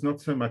actually was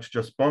not so much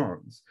just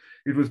Barnes.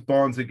 It was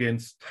Barnes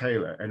against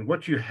Taylor. And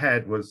what you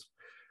had was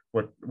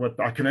what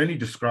I can only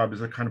describe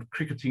as a kind of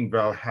cricketing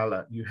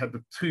Valhalla. You had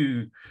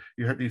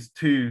these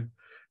two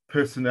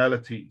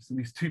personalities and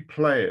these two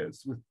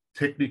players with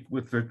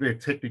their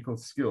technical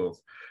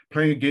skills,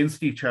 playing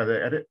against each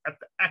other at the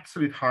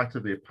absolute height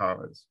of their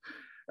powers.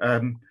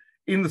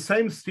 In the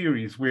same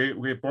series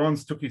where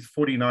Barnes took his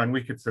 49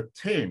 wickets at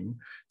 10,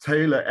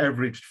 Taylor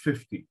averaged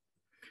 50.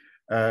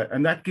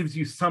 And that gives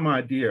you some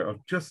idea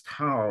of just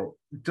how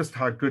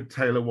good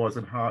Taylor was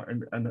and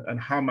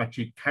how much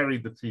he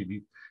carried the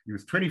team. He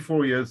was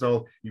 24 years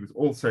old. He was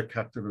also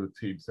captain of the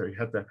team, so he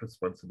had that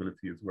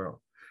responsibility as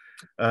well.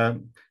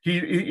 The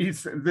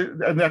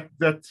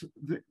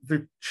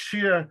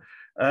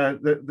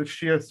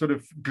sheer sort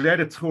of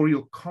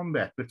gladiatorial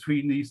combat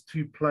between these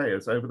two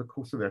players over the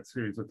course of that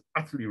series was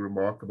utterly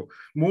remarkable,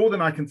 more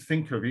than I can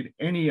think of in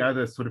any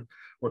other sort of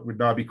what would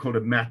now be called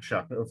a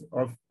matchup of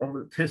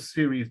a test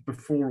series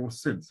before or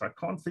since. I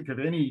can't think of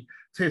any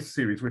test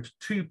series which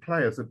two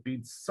players have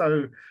been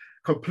so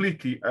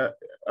completely out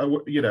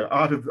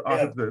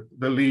of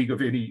the league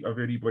of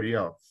anybody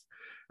else.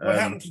 What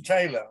happened to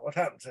Taylor? What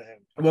happened to him?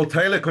 Well,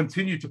 Taylor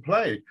continued to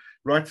play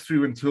right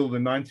through until the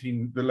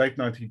late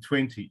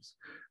 1920s.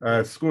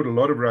 Scored a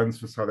lot of runs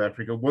for South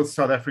Africa. Was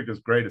South Africa's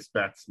greatest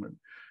batsman.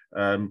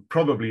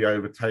 Probably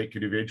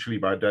overtaken eventually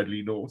by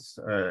Dudley North,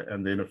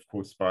 and then of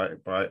course by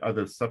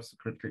others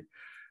subsequently.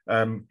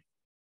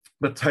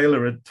 But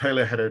Taylor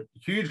had a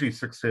hugely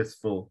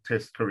successful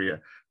Test career.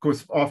 Of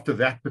course, after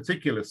that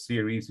particular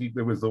series,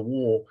 there was a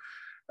war.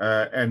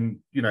 And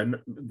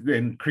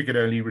then cricket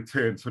only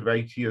returned sort of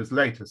 8 years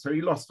later, so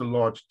he lost a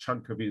large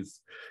chunk of his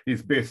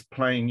best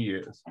playing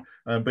years.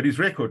 But his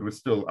record was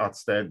still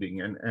outstanding,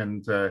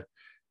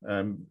 but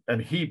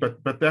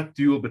that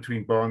duel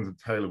between Barnes and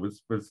Taylor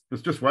was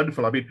just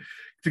wonderful. I mean,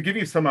 to give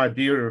you some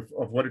idea of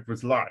what it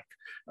was like,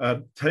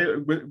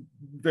 Taylor,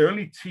 the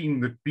only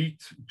team that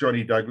beat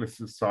Johnny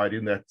Douglas's side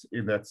in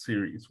that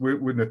series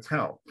were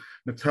Natal.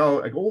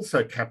 Natal,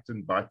 also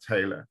captained by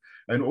Taylor,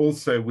 and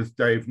also with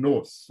Dave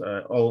Norse,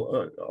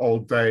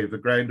 old Dave, the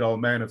grand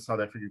old man of South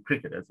African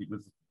cricket, as he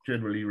was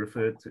generally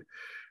referred to.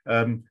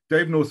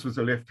 Dave Norse was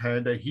a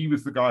left-hander. He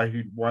was the guy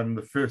who'd won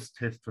the first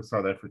Test for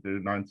South Africa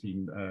in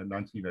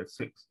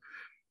 1906,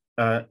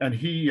 and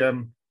he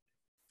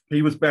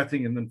was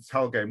batting in the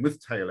Natal game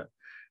with Taylor.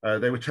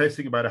 They were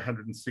chasing about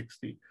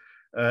 160,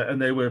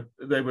 and they were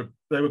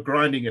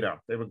grinding it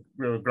out. They were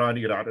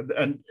grinding it out,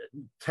 and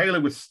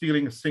Taylor was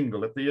stealing a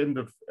single at the end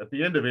of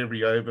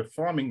every over,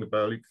 farming the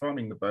bowling.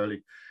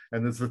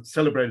 And there's a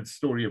celebrated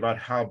story about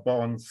how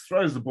Barnes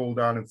throws the ball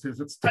down and says,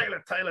 "It's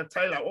Taylor, Taylor,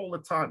 Taylor," all the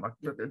time. I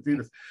do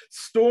this.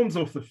 Storms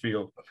off the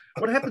field.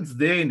 What happens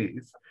then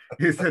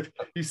is that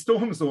he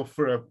storms off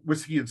for a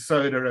whiskey and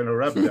soda and a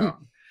rub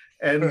down,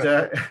 and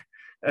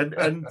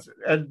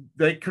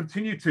they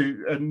continue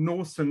to, and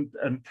Norse and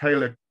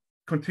Taylor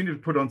continue to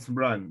put on some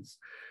runs.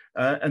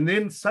 And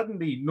then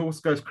suddenly Norse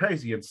goes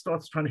crazy and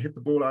starts trying to hit the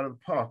ball out of the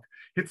park,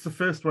 hits the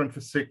first one for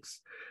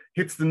 6,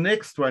 hits the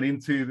next one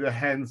into the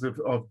hands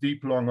of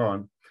Deep Long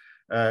On,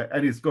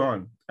 and is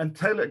gone. And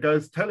Taylor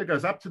goes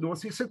up to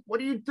Norse. He said,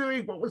 "What are you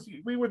doing?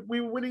 We were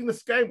winning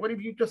this game. What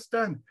have you just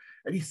done?"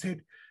 And he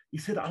said,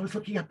 "I was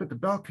looking up at the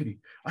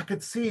balcony. I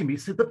could see him." He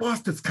said, "The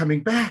bastard's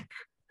coming back."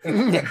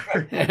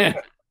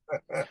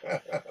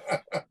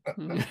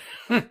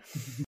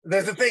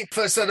 There's a thing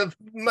for sort of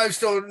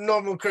most or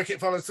normal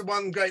cricket followers. The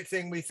one great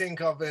thing we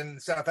think of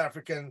in South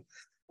African,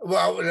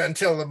 well,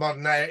 until the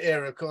modern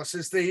era, of course,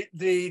 is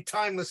the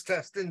timeless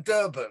Test in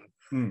Durban,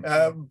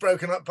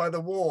 broken up by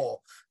the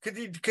war. Could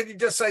you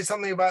just say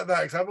something about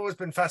that? Because I've always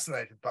been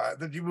fascinated by it,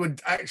 that you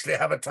would actually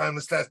have a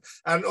timeless Test,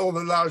 and all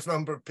the large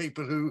number of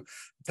people who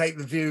take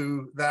the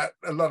view that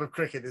a lot of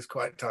cricket is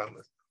quite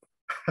timeless.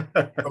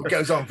 It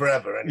goes on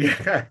forever. Anyway.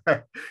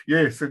 Yeah.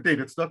 Yes, indeed.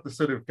 It's not the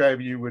sort of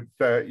game you would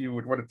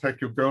want to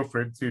take your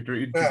girlfriend to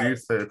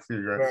introduce her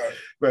to. Right.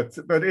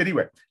 But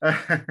anyway,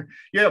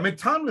 yeah. I mean,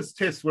 timeless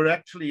tests were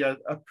actually a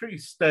pretty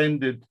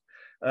standard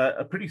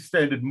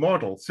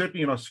model.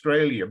 Certainly in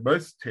Australia,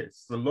 most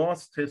tests, the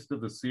last test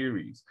of the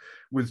series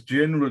was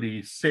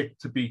generally set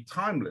to be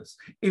timeless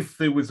if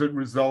there was a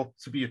result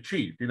to be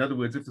achieved. In other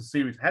words, if the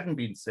series hadn't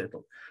been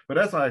settled. But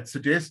as I had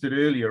suggested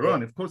earlier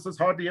on, of course, this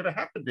hardly ever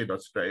happened in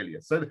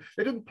Australia. So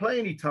they didn't play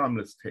any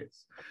timeless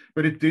tests.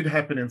 But it did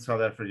happen in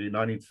South Africa in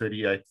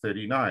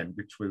 1938-39,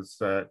 which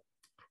was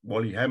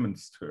Wally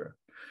Hammond's tour.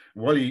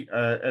 Wally,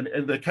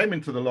 and they came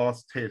into the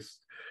last test.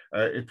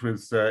 It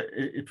was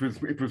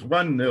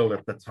 1-0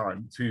 at the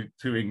time to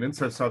England,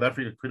 so South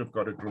Africa could have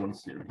got a drawn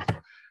series.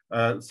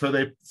 So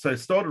they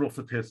started off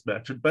the test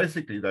match, and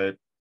basically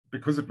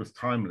because it was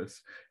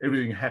timeless,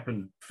 everything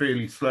happened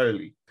fairly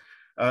slowly.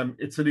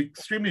 It's an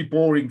extremely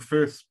boring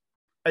first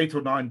 8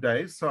 or 9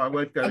 days, so I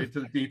won't go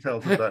into the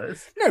details of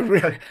those. No,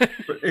 really.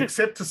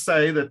 Except to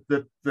say that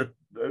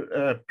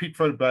Piet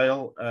van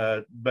Baal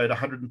made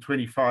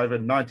 125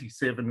 and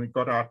 97 and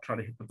got out trying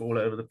to hit the ball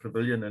over the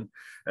pavilion,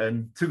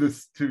 and for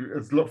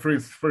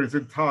his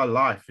entire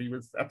life he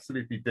was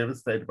absolutely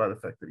devastated by the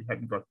fact that he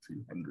hadn't got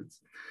 200s.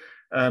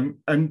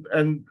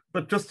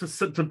 But just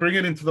to bring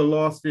it into the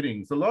last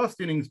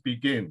innings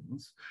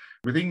begins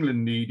with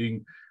England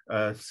needing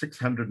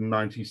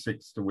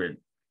 696 to win.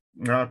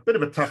 A bit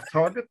of a tough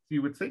target,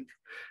 you would think,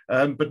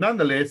 but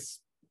nonetheless,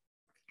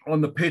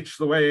 on the pitch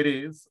the way it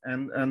is,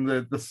 and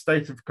the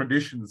state of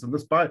conditions. And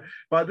this by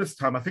this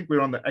time, I think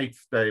we're on the 8th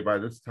day by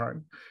this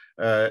time.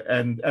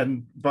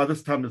 And by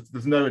this time,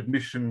 there's no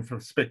admission for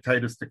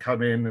spectators to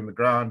come in the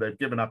ground. They've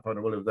given up on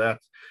all of that.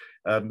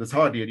 There's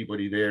hardly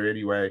anybody there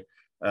anyway.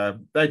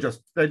 They're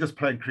just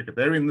playing cricket.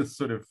 They're in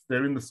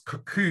this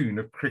cocoon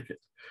of cricket.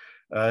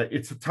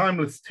 It's a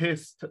timeless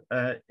test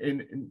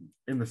in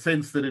the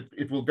sense that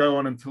it will go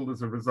on until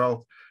there's a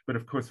result. But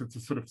of course, it's a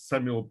sort of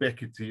Samuel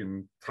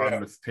Beckettian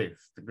timeless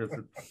test, because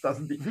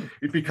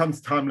it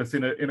becomes timeless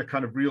in a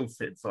kind of real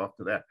sense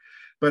after that.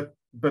 But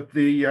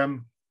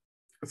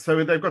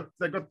so they've got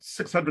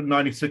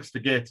 696 to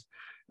get.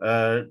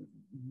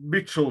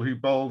 Mitchell, who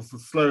bowls the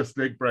slowest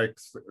leg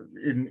breaks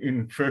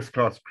in first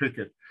class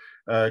cricket,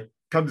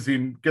 comes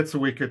in, gets a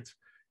wicket,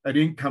 and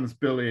in comes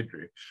Bill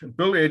Edrich. And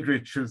Bill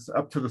Edrich has,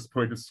 up to this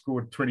point, has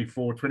scored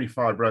 24,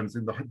 25 runs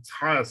in the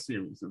entire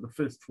series, in the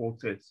first 4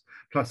 tests,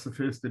 plus the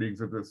first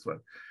innings of this one.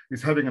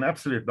 He's having an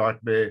absolute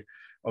nightmare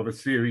of a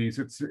series.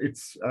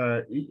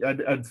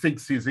 And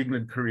thinks his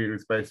England career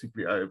is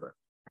basically over.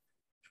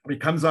 He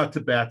comes out to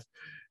bat.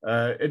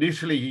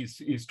 Initially,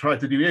 he's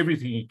tried to do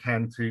everything he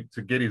can to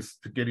get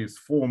his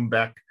form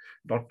back,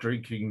 not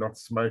drinking, not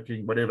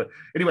smoking, whatever.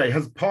 Anyway, he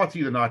has a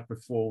party the night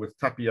before with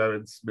Tuppy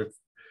and Smith.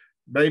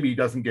 Maybe he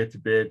doesn't get to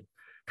bed,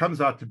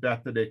 comes out to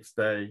bat the next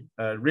day.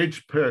 Reg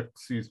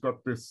Perks, who's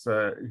got this,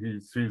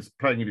 who's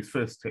playing in his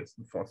first test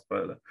in fast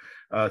bowler,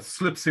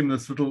 slips him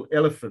this little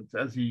elephant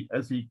as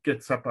he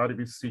gets up out of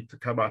his seat to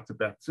come out to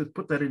bat. Says,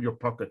 "Put that in your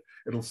pocket,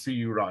 it'll see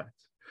you right."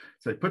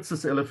 So he puts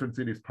this elephant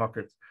in his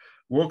pocket,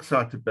 walks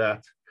out to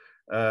bat.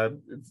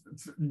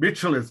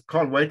 Mitchell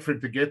can't wait for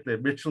him to get there.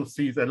 Mitchell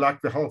sees, and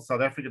like the whole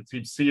South African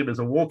team, see him as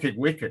a walking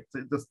wicket.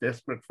 They're just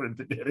desperate for him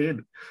to get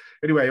in.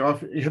 Anyway,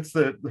 after he hits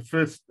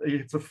he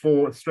hits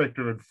a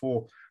straight-driven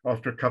 4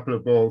 after a couple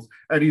of balls,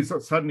 and he's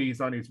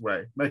on his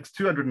way. Makes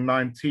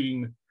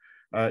 219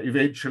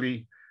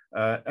 eventually,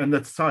 and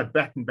that side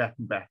bat and bat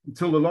and bat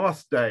until the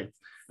last day,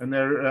 and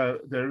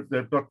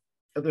they've got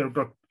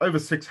over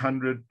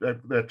 600.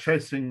 They're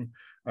chasing.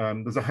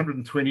 There's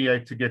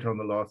 128 to get on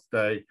the last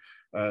day.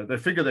 They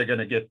figure they're going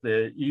to get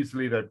there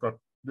easily. They've got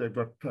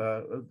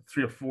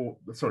 4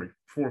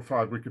 or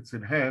 5 wickets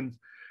in hand,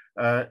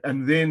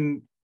 and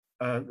then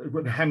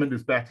when Hammond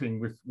is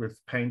batting with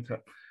Painter,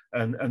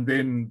 and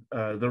then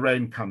the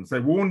rain comes.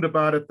 They're warned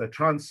about it. They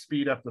try and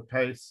speed up the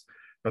pace,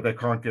 but they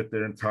can't get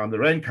there in time. The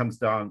rain comes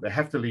down. They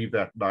have to leave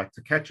that night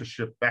to catch a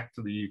ship back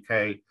to the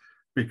UK,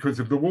 because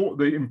of the war.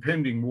 The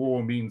impending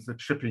war means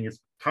that shipping is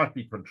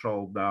tightly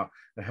controlled now.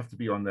 They have to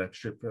be on that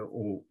ship,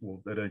 or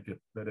they don't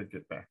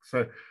get back.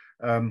 So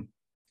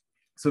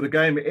the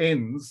game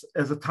ends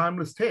as a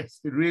timeless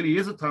test. It really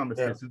is a timeless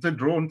test. It's a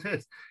drawn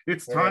test.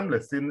 It's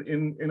timeless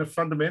in a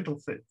fundamental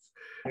sense.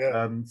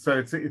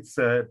 So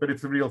but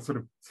it's a real sort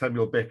of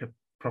Samuel Beckett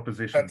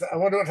proposition. I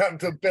wonder what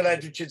happened to Bill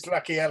Edrich's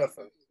lucky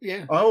elephant.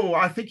 Yeah. Oh,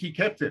 I think he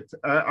kept it.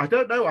 I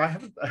don't know. I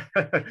haven't.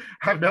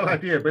 have no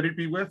idea. But it'd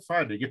be worth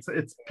finding.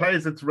 It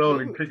plays its role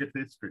in cricket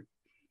history.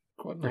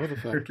 Quite an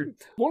artifact.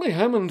 Wally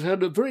Hammond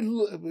had a very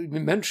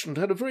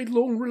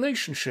long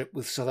relationship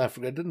with South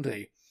Africa, didn't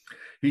he?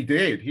 He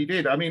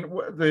did. I mean,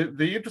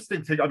 the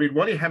interesting thing. I mean,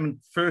 Wally Hammond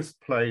first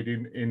played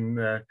in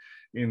the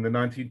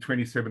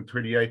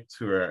 1927-28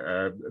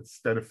 tour,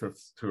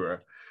 Stanifith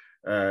tour.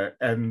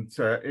 And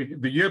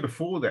the year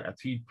before that,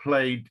 he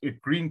played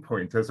at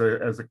Greenpoint as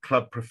a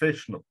club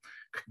professional,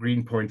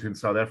 Greenpoint in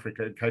South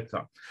Africa, in Cape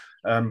Town.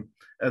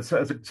 And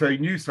so he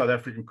knew South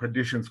African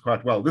conditions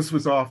quite well. This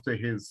was after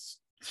his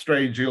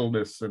strange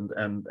illness and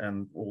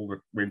all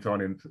that went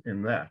on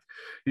in that.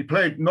 He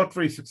played not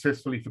very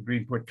successfully for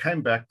Greenpoint,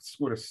 came back,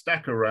 scored a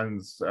stack of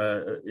runs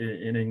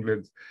in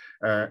England,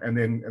 and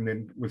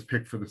then was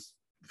picked for this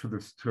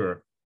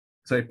tour.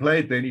 So he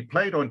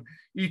played on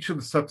each of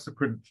the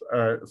subsequent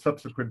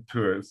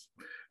tours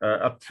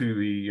up to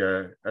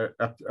the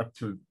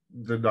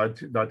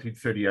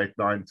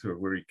 1938-9 tour,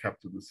 where he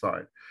captained the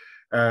side.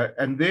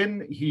 And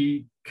then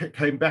he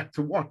came back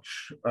to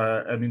watch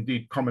and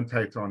indeed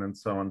commentate on and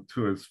so on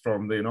tours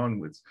from then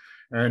onwards,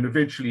 and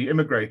eventually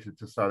immigrated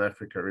to South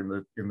Africa in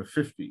the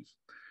 50s.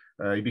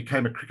 He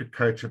became a cricket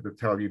coach at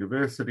Natal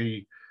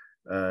University,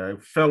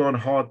 fell on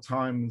hard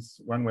times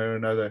one way or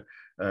another,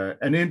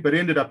 but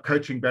ended up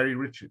coaching Barry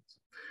Richards.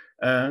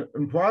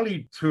 And while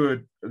he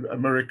toured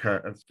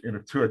America in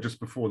a tour just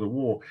before the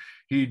war,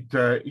 he'd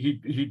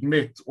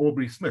met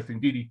Aubrey Smith.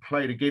 Indeed, he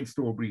played against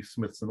Aubrey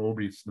Smith's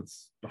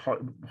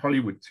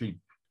Hollywood team.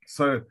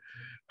 So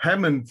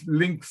Hammond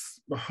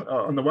links,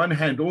 on the one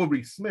hand,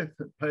 Aubrey Smith,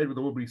 played with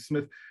Aubrey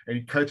Smith, and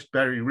he coached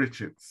Barry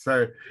Richards.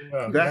 So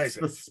that's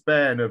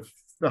amazing.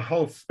 The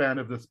whole span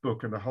of this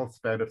book, and the whole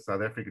span of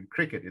South African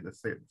cricket, in a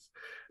sense,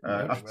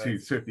 up to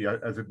certainly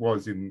as it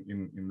was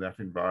in that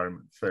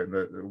environment. So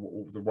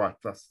the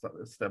white dust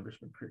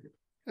establishment cricket.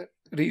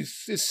 And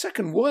his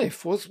second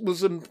wife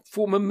was a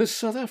former Miss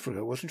South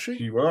Africa, wasn't she?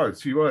 She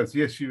was.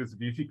 Yes, she was a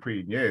beauty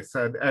queen. Yes,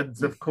 and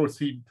of course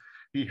he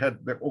he had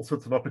all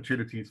sorts of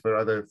opportunities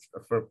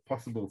for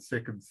possible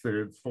seconds,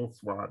 thirds,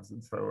 fourths wives,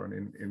 and so on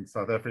in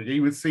South Africa. He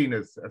was seen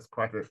as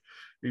quite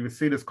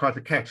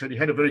a catch, and he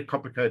had a very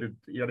complicated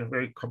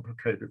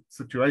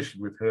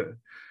situation with her.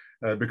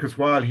 Because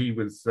while he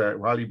was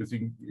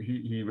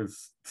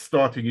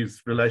starting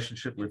his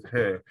relationship with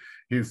her,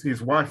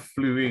 his wife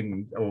flew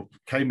in or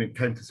came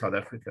to South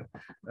Africa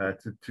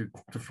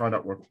to find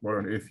out what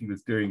on earth he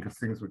was doing, because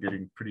things were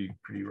getting pretty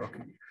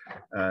rocky.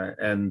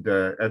 And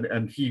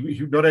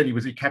he not only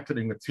was he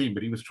captaining the team,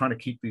 but he was trying to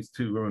keep these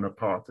two women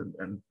apart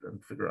and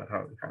figure out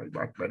how he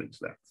might manage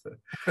that. So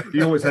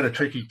he always had a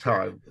tricky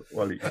time.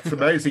 Wally, it's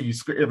amazing he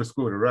ever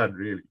scored a run,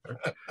 really.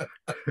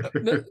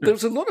 No, there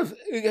was a lot of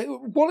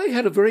Wally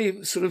had a very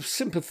sort of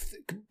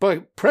sympathetic, by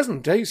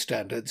present day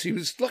standards, he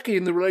was lucky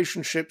in the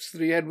relationships that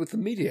he had with the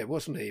media,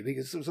 wasn't he?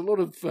 Because there was a lot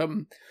of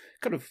the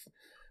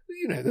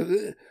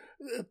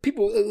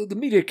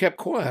media kept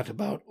quiet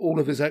about all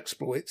of his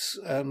exploits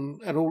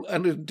and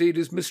indeed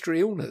his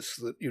mystery illness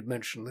that you'd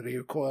mentioned that he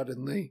acquired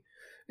in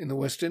the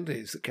West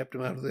Indies that kept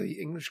him out of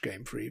the English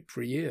game for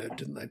a year,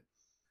 didn't they?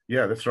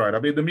 Yeah, that's right. I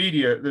mean, the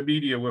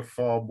media were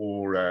far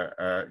more,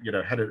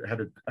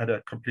 had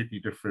a completely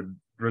different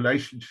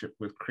relationship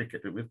with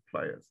cricket and with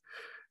players,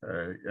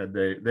 and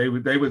they were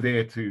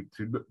there to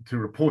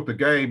report the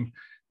game,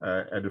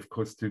 and of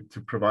course to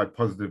provide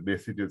positive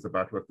messages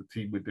about what the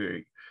team were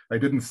doing. They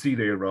didn't see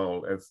their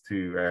role as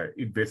to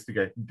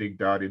investigate and dig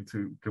down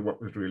into what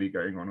was really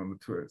going on the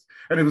tours.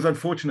 And it was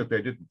unfortunate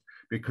they didn't,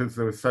 because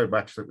there was so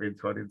much that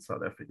went on in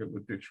South Africa,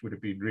 which would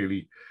have been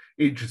really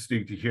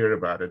interesting to hear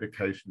about it.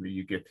 Occasionally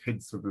you get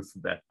hints of this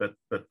and that, but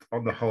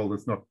on the whole,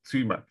 there's not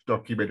too much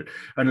documented,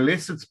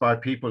 unless it's by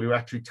people who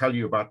actually tell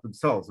you about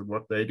themselves and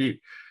what they did.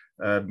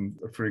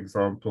 For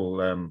example,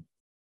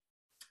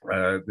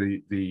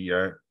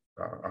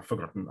 I've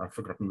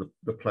forgotten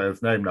the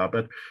player's name now,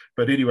 but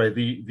anyway,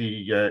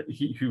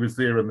 he was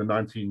there in the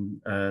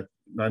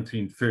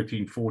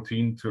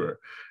 1913-14 tour,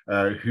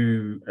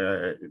 who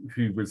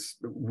was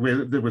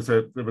where there was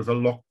a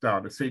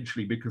lockdown,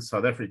 essentially because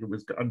South Africa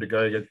was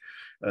undergoing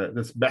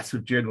this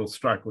massive general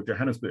strike, or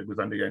Johannesburg was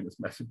undergoing this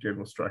massive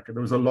general strike, and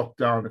there was a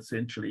lockdown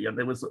essentially, and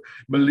there was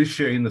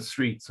militia in the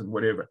streets and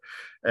whatever,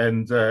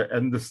 and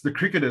the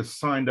cricketers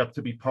signed up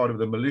to be part of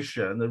the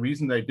militia, and the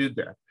reason they did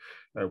that,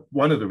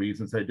 one of the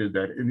reasons they did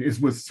that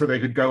was so they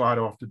could go out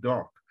after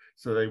dark,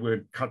 so they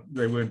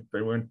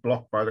weren't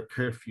blocked by the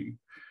curfew.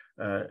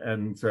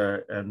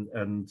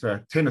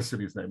 Tennyson,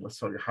 his name was.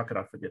 Sorry, how could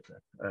I forget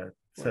that?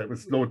 So it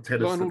was Lord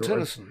Tennyson. Lionel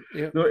Tennyson,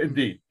 yeah. No,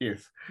 indeed,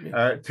 yes.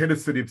 Yeah.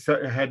 Tennyson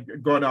himself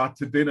had gone out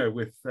to dinner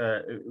with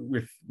a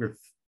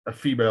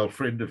female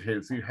friend of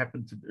his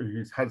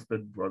whose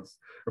husband was,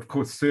 of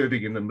course,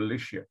 serving in the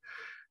militia.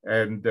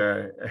 And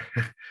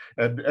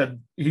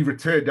he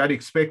returned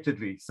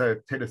unexpectedly, so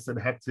Tennyson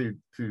had to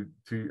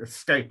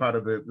escape out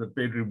of the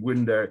bedroom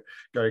window,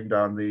 going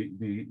down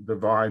the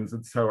vines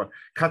and so on,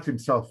 cut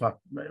himself up.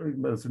 It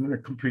was in a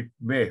complete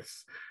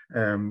mess,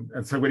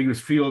 and so when he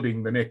was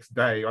fielding the next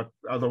day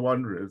other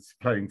wanderers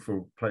playing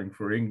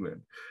for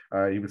England,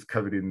 he was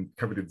covered in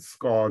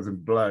scars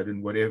and blood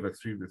and whatever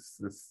through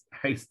this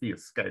hasty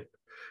escape.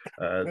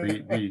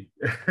 The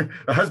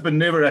husband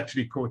never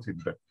actually caught him,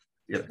 but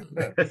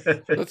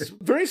that's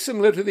very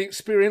similar to the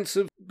experience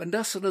of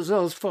Nasser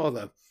Nazar's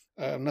father,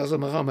 Nazar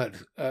Mohammed,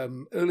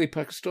 early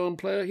Pakistan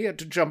player. He had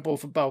to jump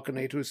off a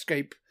balcony to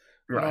escape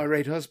an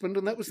irate husband,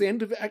 and that was the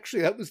end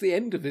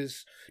of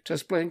his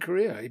Test playing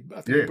career.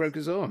 I think he broke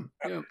his arm.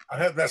 Yeah. I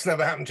hope that's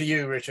never happened to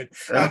you, Richard.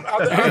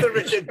 Other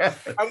Richard,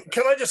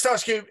 can I just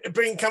ask you,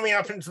 coming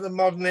up into the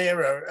modern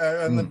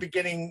era and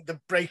the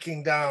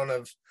breaking down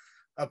of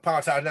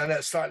apartheid? I know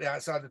it's slightly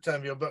outside the term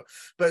of your book,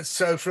 but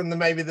so from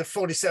maybe the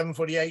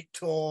 47-48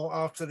 tour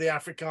after the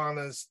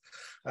Afrikaners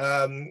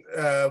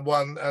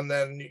won, and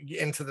then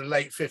into the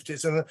late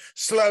 50s, and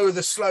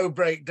the slow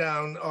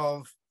breakdown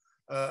of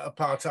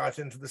apartheid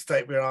into the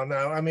state we are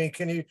now. I mean,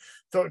 can you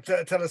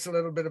tell us a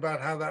little bit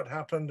about how that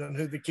happened and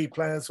who the key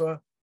players were?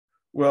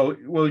 Well,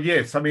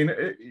 yes. I mean,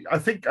 I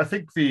think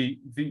the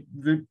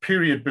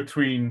period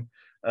between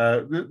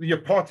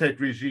the apartheid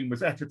regime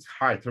was at its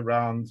height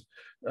around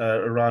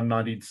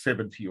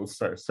 1970 or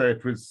so. So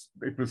it was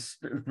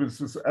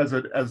as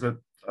an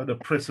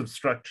oppressive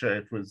structure.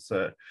 It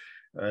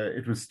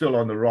was still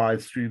on the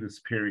rise through this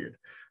period.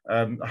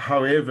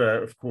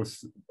 However, of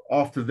course,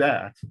 after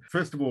that,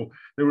 first of all,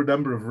 there were a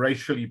number of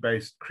racially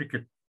based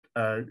cricket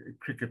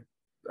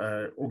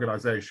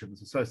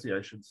organizations,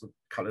 associations of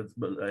coloureds,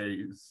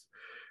 Malays,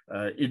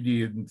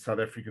 Indian South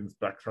Africans,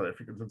 Black South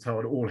Africans, and so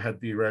on, all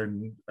had their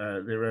own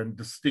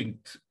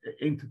distinct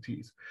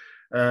entities.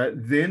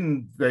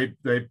 Then they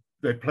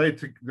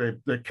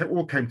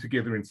all came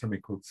together in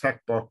something called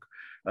SACBOK,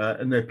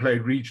 and they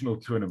played regional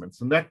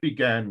tournaments, and that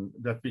began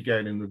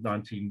in the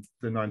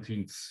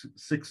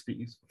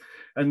 1960s,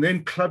 and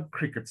then club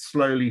cricket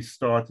slowly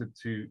started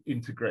to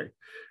integrate.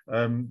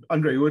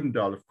 Andre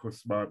Odendaal, of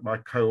course, my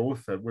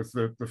co-author, was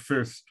the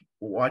first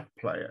white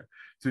player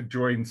to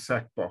join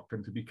SACBOK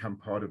and to become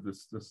part of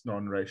this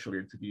non-racial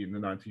entity in the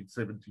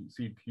 1970s.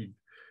 He'd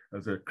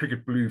as a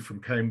cricket blue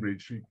from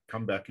Cambridge. He'd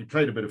come back. He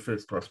played a bit of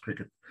first-class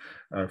cricket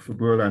for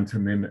Boerland,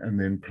 and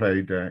then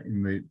played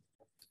in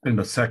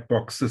the sack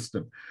box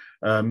system.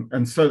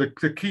 And so the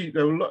key,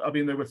 there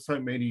were so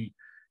many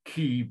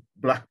key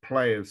black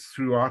players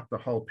throughout the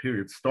whole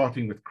period,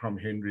 starting with Crom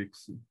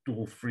Hendricks,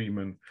 Dorl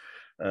Freeman,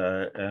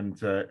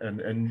 and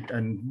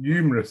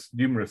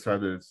numerous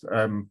others,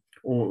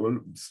 or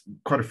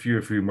quite a few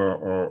of whom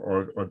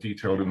are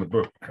detailed in the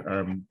book.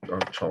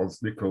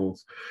 Charles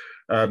Nichols,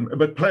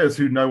 but players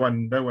who no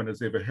one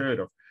has ever heard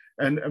of.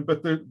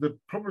 But the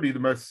probably the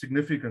most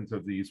significant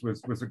of these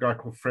was a guy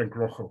called Frank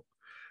Rochel.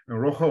 And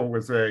Rochel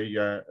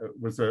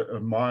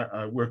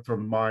worked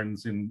on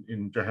mines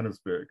in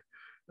Johannesburg.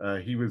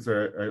 He was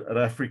an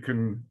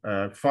African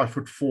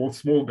 5'4",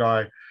 small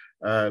guy,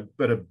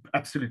 but an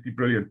absolutely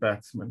brilliant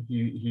batsman.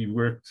 He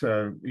worked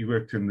in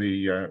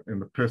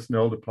the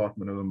personnel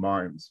department of the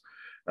mines,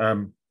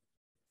 and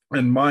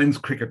mines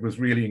cricket was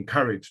really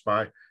encouraged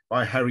by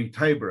Harry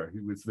Tabor,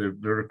 who was the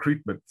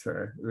recruitment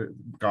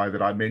guy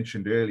that I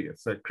mentioned earlier.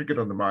 So cricket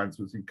on the mines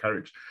was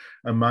encouraged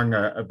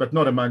but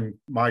not among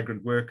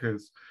migrant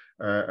workers,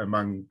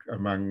 among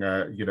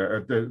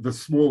the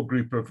small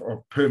group of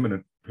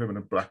permanent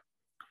black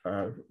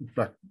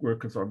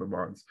workers on the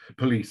mines,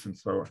 police and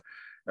so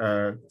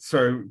on.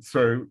 So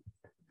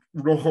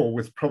Rochel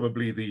was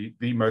probably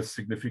the most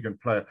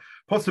significant player,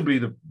 possibly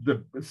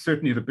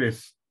certainly the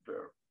best.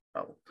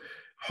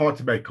 Hard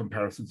to make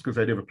comparisons because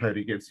they never played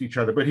against each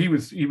other, but he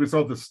was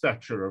of the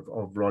stature of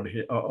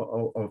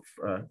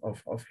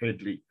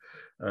Headley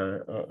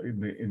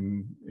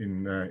in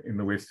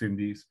the West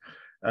Indies,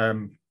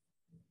 and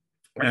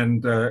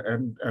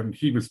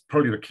he was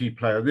probably the key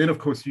player. Then, of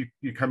course,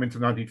 you come into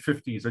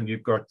 1950s and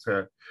you've got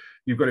a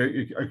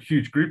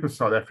huge group of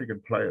South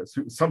African players,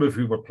 some of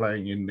whom were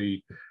playing in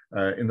the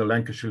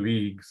Lancashire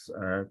leagues,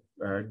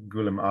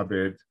 Ghulam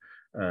Abed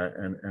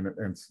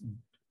and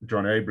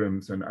John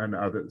Abrams and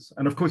others.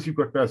 And of course, you've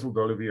got Basil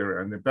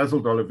D'Oliveira, and Basil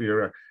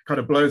D'Oliveira kind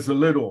of blows the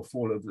lid off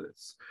all of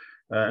this.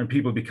 And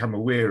people become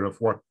aware of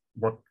what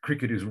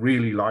cricket is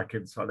really like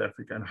in South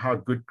Africa and how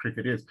good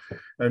cricket is.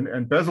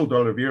 And Basil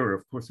D'Oliveira,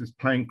 of course, is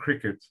playing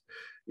cricket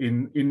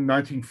in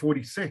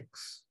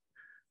 1946.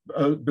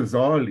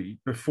 Bizarrely,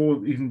 before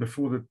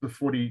the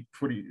 40,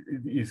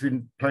 he's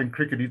playing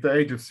cricket at the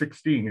age of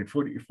 16 in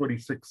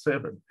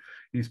 46-7.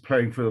 He's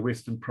playing for the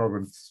Western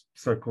Province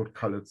so-called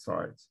coloured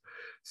sides.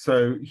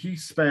 So he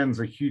spans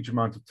a huge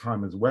amount of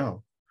time as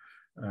well,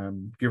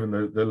 given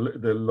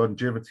the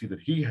longevity that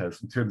he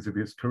has in terms of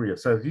his career.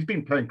 So he's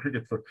been playing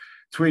cricket for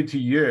 20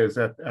 years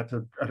at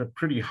a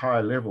pretty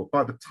high level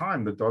by the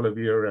time the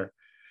D'Oliveira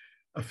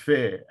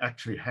affair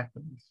actually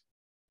happens.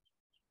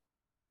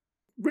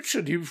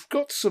 Richard, you've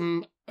got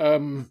some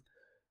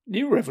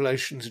new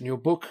revelations in your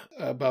book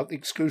about the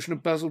exclusion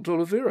of Basil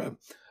D'Oliveira.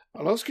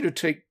 I'll ask you to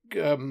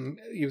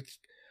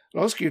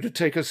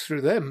take us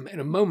through them in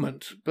a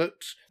moment,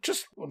 but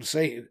just want to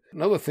say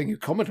another thing you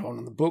comment on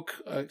in the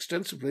book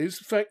extensively is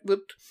the fact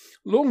that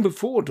long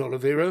before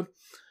D'Oliveira,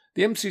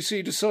 the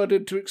MCC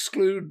decided to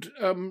exclude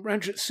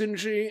Ranjit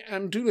Singh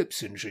and Dulip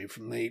Singh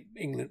from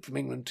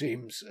England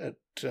teams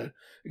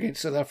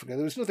against South Africa.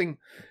 There was nothing,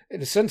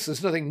 in a sense,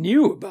 there's nothing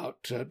new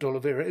about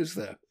D'Oliveira, is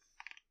there?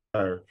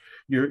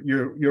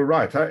 You're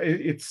right.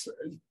 It's,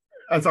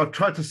 as I've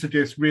tried to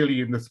suggest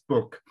really in this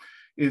book,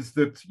 is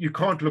that you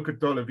can't look at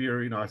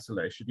D'Oliveira in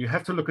isolation. You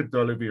have to look at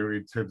D'Oliveira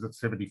in terms of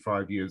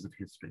 75 years of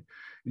history.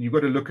 And you've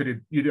got to look at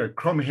it,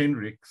 Crom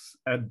Hendricks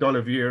and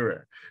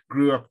D'Oliveira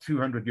grew up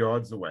 200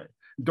 yards away.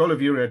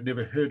 D'Oliveira had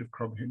never heard of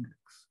Crom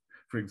Hendricks,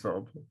 for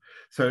example.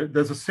 So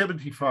there's a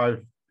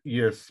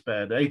 75-year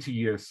span,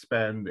 80-year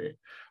span there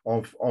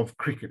of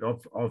cricket, of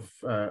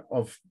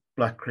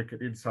black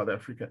cricket in South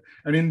Africa.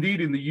 And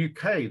indeed in the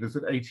UK, there's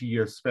an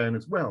 80-year span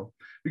as well,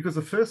 because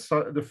the first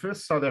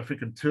South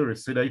African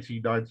tourists in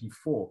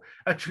 1894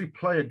 actually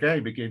play a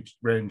game against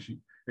Ranjit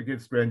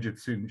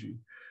Singh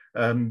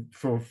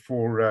for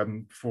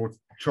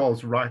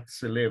Charles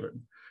Wright's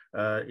 11.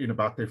 In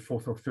about their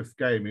fourth or fifth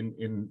game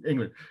in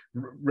England.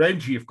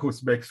 Ranji, of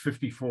course, makes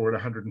 54 and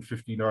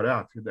 150 not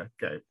out in that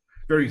game.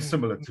 Very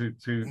similar to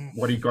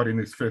what he got in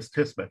his first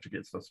test match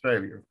against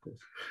Australia, of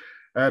course.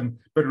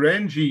 But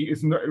Ranji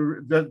is not,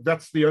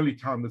 that's the only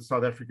time that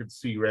South Africans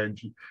see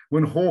Ranji.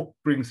 When Hawke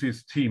brings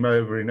his team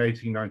over in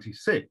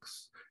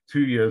 1896, 2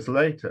 years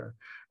later,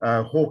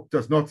 Hawke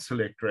does not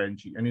select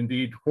Ranji. And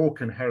indeed, Hawke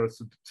and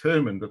Harris are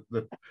determined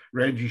that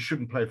Ranji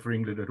shouldn't play for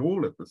England at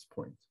all at this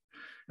point.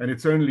 And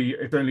it's only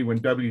when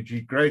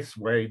W.G. Grace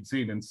wades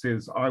in and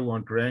says, I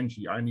want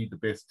Ranji, I need the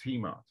best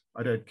team out.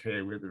 I don't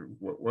care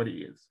what he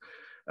is,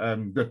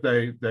 that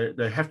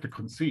they have to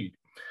concede.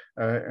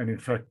 And in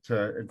fact,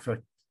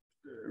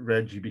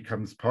 Ranji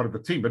becomes part of the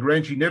team. But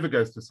Ranji never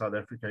goes to South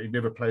Africa. He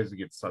never plays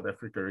against South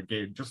Africa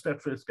again, just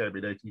that first game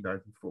in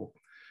 1894.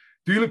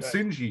 Dulip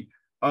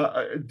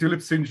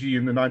Singh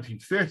in the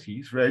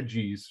 1930s,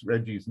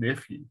 Ranji's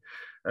nephew,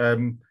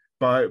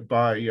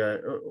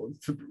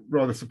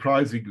 rather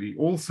surprisingly,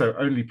 also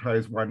only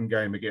plays one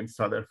game against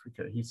South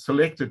Africa. He's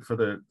selected for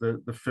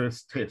the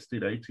first test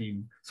in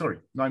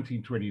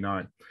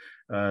 1929,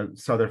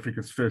 South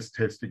Africa's first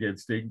test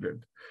against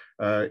England.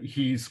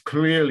 He's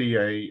clearly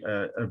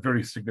a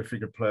very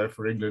significant player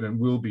for England and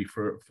will be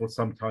for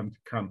some time to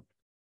come.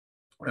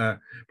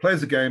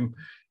 Plays a game,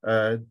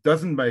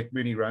 doesn't make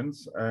many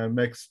runs,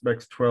 makes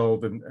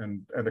 12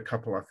 and a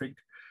couple, I think.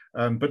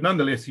 But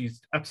nonetheless,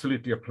 he's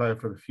absolutely a player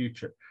for the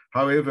future.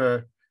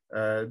 However,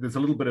 there's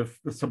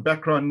some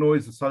background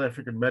noise. The South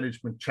African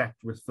management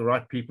chapped with the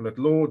right people at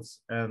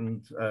Lords,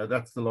 and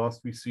that's the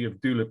last we see of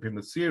Dulip in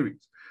the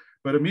series.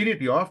 But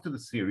immediately after the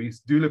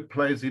series, Dulip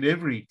plays in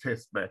every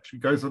test match. He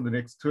goes on the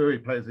next tour. He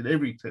plays in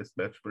every test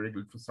match for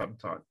England for some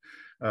time.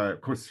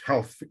 Of course,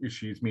 health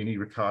issues mean he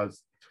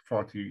retires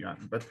far too young.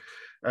 But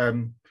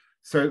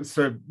so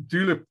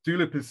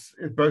Dulip is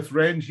both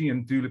Ranji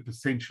and Dulip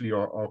essentially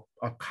are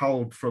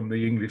culled from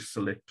the English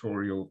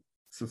selectorial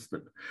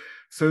system.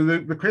 So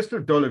the question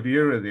of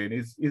D'Oliveira then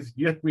is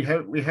yet we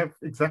have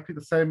exactly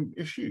the same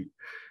issue.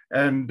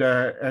 And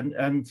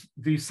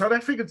the South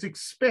Africans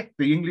expect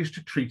the English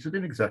to treat it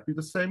in exactly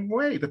the same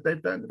way that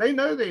they've done. They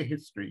know their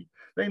history.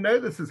 They know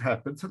this has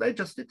happened. So they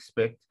just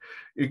expect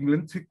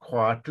England to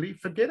quietly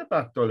forget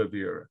about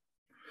D'Oliveira.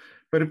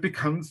 But it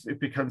becomes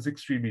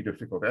extremely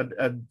difficult.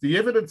 And the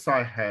evidence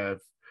I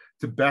have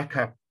to back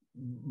up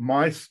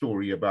my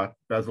story about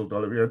Basil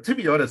D'Oliveira, to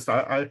be honest,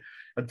 I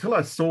until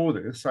I saw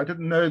this, I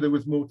didn't know there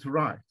was more to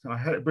write.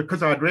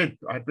 Because I'd read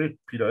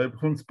Peter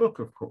Oberhorn's book,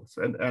 of course,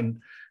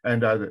 and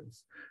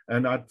others.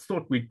 And I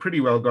thought we'd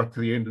pretty well got to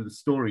the end of the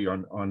story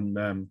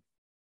on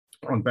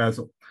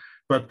Basil.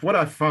 But what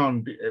I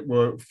found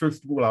were,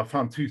 first of all, I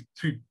found two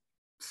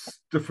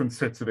different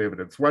sets of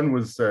evidence. One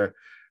was the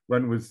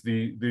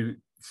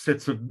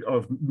sets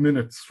of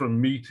minutes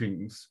from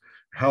meetings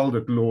held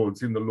at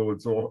Lords in the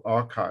Lords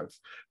archives,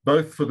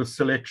 both for the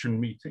selection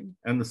meeting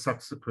and the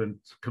subsequent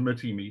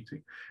committee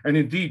meeting, and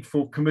indeed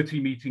for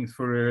committee meetings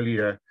for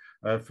earlier,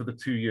 for the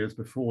 2 years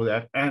before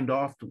that and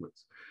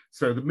afterwards.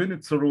 So the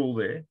minutes are all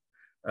there.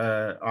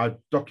 I've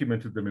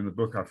documented them in the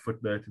book. I've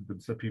footnoted them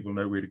so people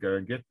know where to go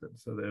and get them.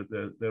 So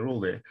they're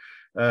all there.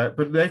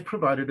 But they've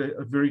provided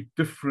a very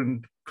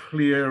different,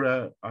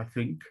 clearer, I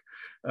think,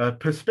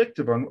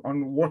 perspective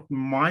on what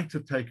might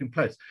have taken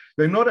place.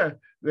 They're not a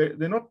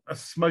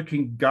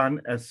smoking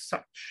gun as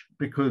such,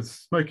 because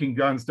smoking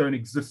guns don't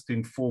exist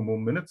in formal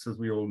minutes, as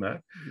we all know.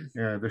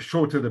 The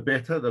shorter the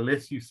better, the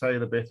less you say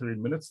the better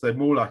in minutes. They're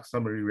more like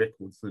summary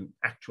records than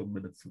actual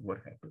minutes of what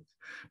happens.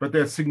 But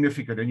they're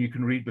significant, and you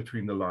can read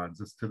between the lines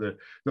as to the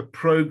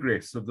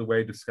progress of the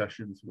way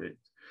discussions went.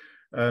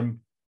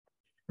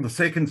 The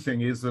second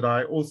thing is that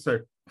I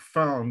also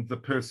found the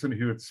person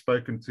who had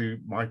spoken to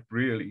Mike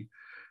Brearley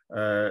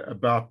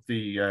about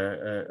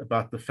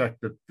the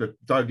fact that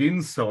Doug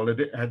Insall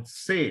had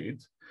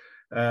said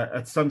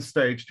at some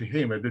stage to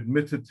him, had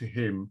admitted to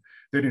him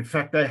that in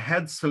fact they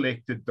had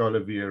selected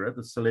D'Oliveira,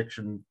 the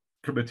selection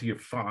committee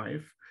of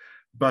 5,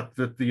 but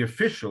that the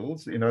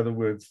officials, in other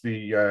words,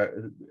 the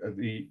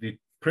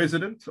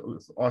president,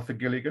 Arthur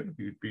Gilligan,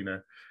 who'd been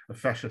a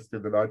fascist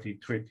in the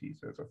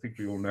 1920s, as I think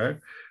we all know,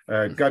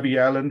 Gubby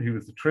Allen, who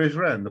was the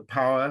treasurer and the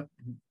power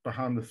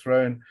behind the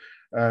throne,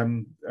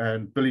 and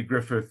Billy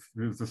Griffith,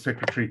 who was the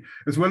secretary,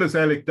 as well as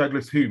Alec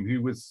Douglas-Home,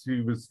 who was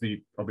the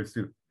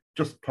obviously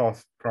just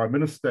past prime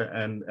minister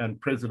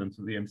and president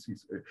of the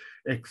MCC,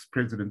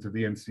 ex-president of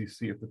the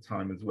MCC at the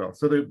time as well.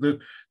 So the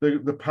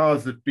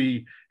powers that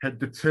be had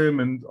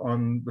determined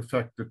on the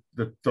fact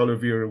that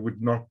D'Oliveira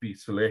would not be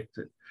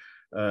selected.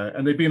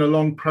 And there'd been a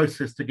long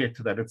process to get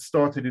to that. It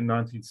started in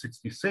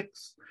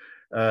 1966.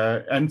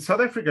 And South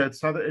Africa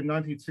in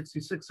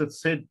 1966 had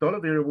said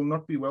D'Oliveira will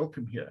not be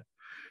welcome here.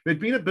 There'd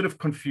been a bit of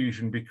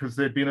confusion because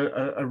there'd been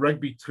a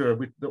rugby tour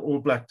with the All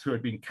Black tour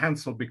had been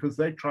cancelled because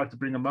they tried to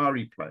bring a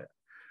Maori player.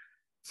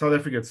 South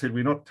Africa had said,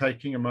 we're not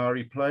taking a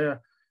Maori player.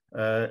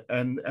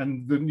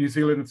 And the New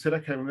Zealand had said,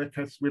 okay, well, in that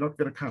case, we're not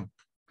going to come.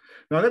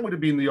 Now, that would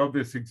have been the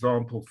obvious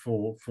example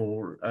for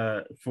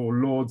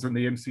Lords and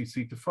the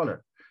MCC to follow,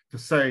 to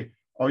say,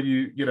 are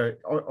you going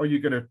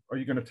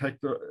to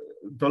take the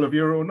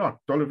D'Oliveira or not?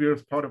 D'Oliveira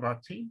is part of our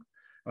team.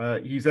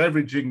 He's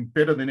averaging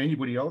better than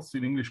anybody else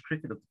in English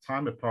cricket at the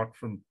time, apart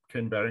from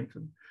Ken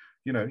Barrington.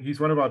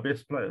 He's one of our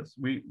best players.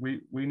 We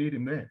need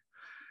him there.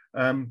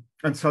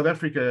 And South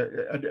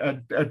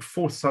Africa had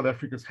forced South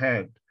Africa's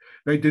hand.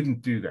 They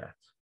didn't do that.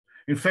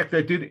 In fact,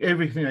 they did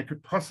everything they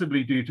could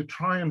possibly do to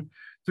try and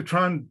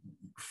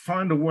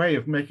find a way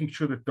of making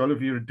sure that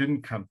D'Oliveira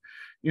didn't come.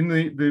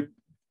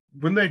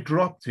 When they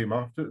dropped him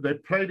after they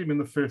played him in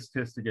the first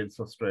test against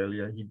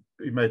Australia,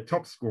 he made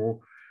top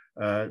score,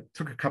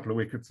 took a couple of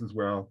wickets as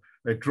well.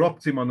 They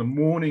dropped him on the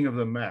morning of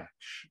the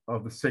match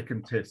of the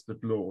second test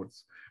at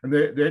Lords. And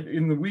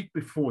in the week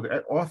before,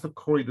 Arthur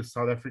Coy, the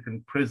South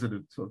African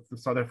president of the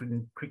South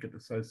African Cricket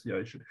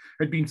Association,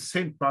 had been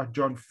sent by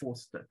John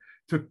Forster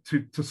to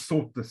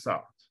sort this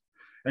out.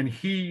 And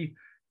he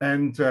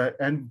and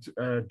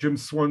Jim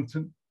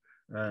Swanton,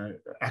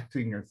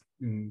 acting as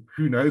in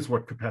who knows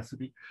what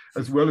capacity,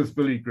 as well as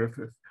Billy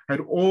Griffith, had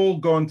all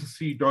gone to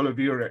see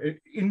D'Oliveira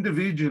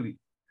individually,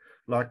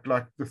 like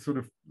the sort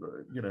of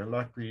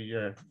like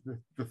the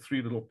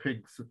Three Little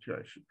Pigs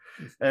situation,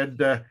 and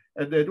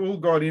they'd all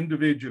gone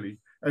individually,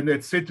 and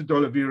they'd said to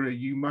D'Oliveira,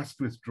 "You must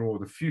withdraw.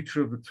 The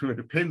future of the tour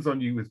depends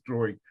on you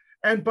withdrawing.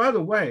 And by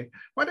the way,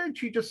 why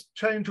don't you just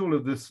change all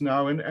of this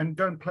now and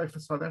go and play for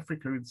South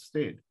Africa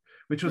instead?"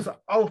 Which was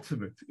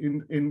ultimate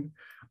in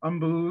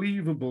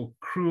unbelievable,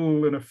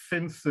 cruel, and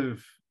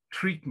offensive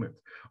treatment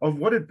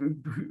of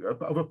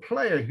of a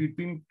player who'd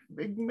been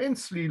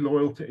immensely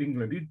loyal to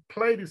England, who'd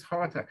played his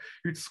heart out,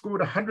 who'd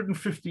scored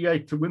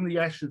 158 to win the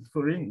Ashes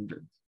for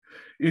England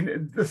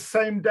in the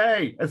same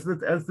day as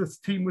this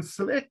team was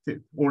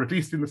selected, or at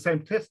least in the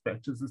same test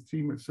match as this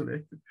team was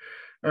selected.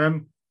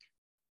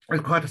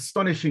 Quite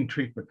astonishing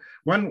treatment.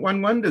 One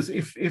wonders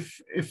if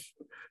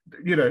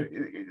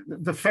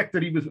the fact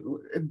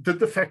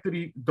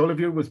that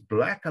D'Oliveira was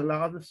black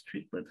allow this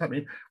treatment. I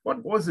mean,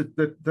 what was it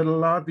that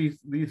allowed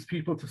these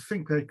people to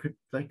think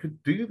they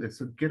could do this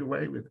and get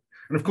away with it?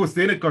 And of course,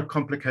 then it got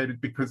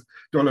complicated because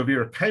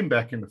D'Oliveira came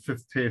back in the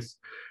fifth test.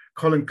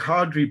 Colin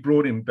Cowdrey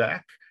brought him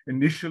back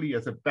initially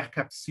as a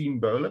backup seam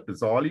bowler,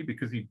 bizarrely,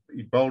 because he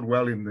bowled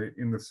well in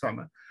the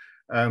summer,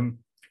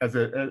 as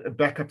a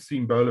backup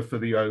seam bowler for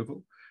the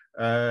Oval.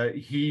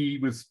 He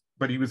was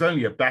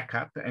only a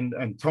backup,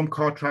 and Tom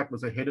Cartwright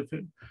was ahead of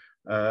him,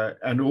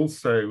 and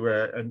also,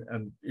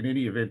 and in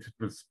any event, it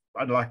was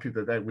unlikely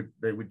that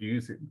they would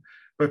use him.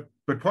 But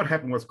what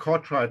happened was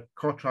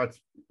Cartwright's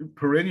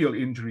perennial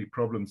injury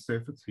problem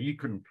surfaced. He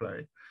couldn't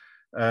play,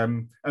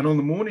 and on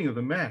the morning of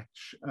the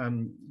match,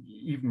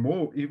 even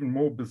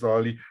more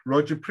bizarrely,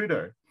 Roger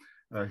Prideaux,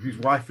 whose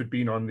wife had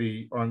been on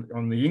the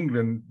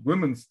England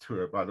women's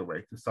tour, by the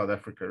way, to South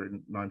Africa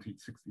in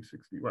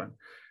 1960-61.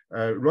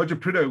 Roger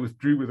Prideaux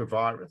withdrew with a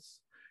virus,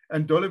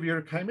 and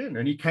D'Oliveira came in,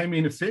 and he came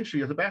in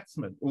essentially as a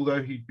batsman,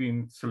 although he'd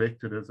been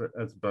selected as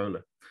a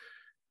bowler.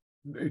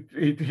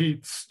 He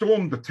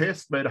stormed the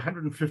test, made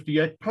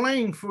 158,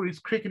 playing for his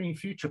cricketing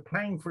future,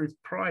 playing for his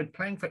pride,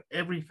 playing for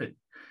everything.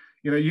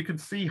 You can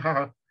see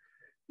how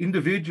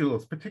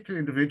individuals, particularly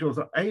individuals,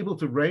 are able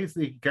to raise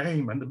their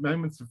game under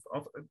moments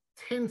of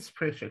intense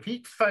pressure. If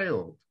he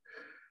failed,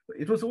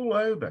 it was all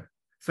over.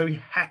 So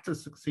he had to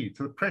succeed.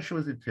 So the pressure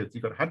was intense.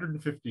 He got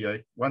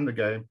 158, won the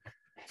game,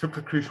 took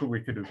a crucial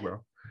wicket as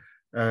well.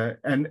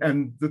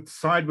 And the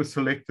side was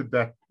selected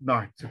that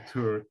night to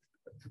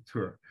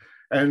tour.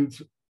 And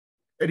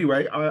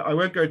anyway, I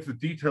won't go into the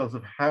details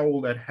of how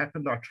all that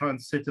happened. I try and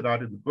set it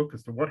out in the book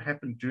as to what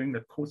happened during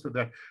the course of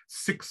that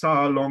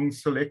 6-hour-long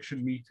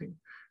selection meeting,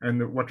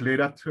 and what led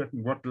up to it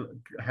and what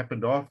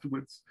happened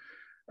afterwards.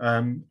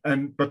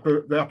 But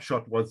the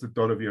upshot was that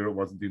D'Oliveira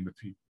wasn't in the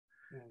team.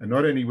 And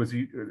not only was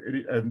he,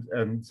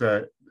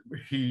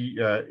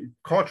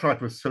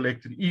 Cartwright was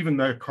selected, even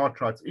though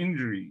Cartwright's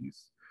injury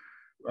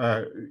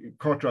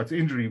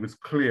was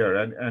clear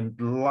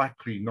and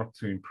likely not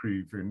to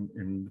improve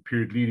in the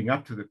period leading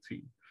up to the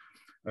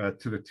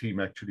team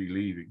actually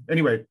leaving.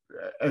 Anyway,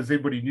 as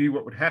everybody knew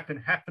what would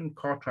happen,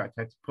 Cartwright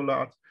had to pull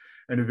out,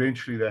 and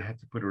eventually they had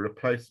to put a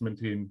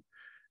replacement in.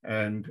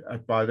 And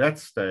by that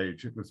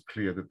stage, it was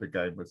clear that the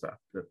game was up.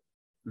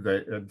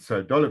 And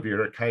so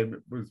D'Oliveira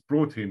was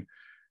brought in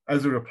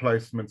as a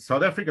replacement.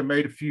 South Africa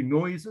made a few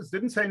noises,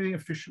 didn't say anything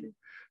officially,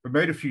 but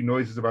made a few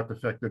noises about the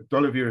fact that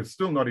D'Oliveira is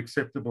still not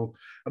acceptable.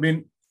 I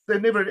mean, they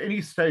never at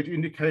any stage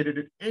indicated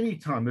at any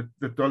time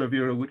that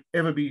D'Oliveira would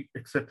ever be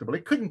acceptable.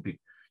 It couldn't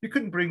be. You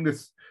couldn't bring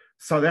this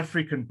South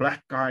African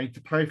black guy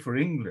to play for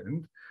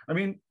England. I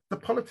mean, the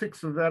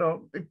politics of that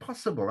are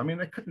impossible. I mean,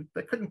 they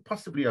couldn't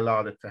possibly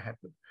allow that to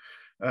happen.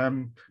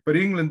 But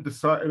England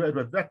decided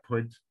at that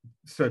point,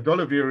 so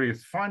D'Oliveira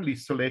is finally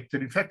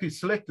selected. In fact, he's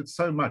selected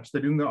so much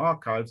that in the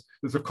archives,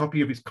 there's a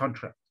copy of his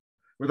contract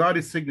without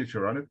his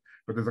signature on it,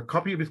 but there's a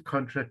copy of his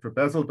contract for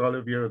Basil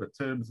D'Oliveira, the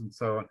terms and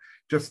so on,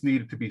 just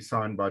needed to be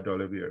signed by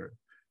D'Oliveira.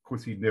 Of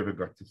course, he never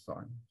got to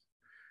sign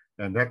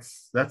it. And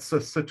that's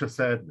such a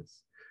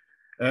sadness.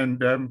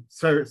 And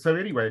so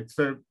anyway,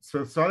 so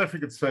South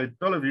Africans say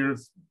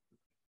D'Oliveira's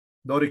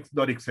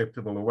not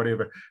acceptable or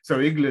whatever.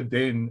 So England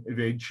then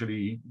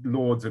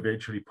Lords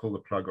eventually pull the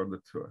plug on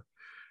the tour.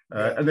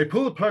 And they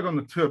pull the plug on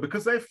the tour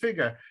because they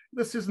figure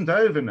this isn't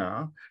over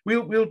now.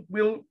 We'll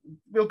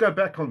go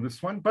back on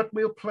this one, but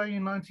we'll play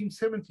in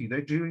 1970. They're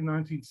due in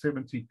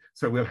 1970,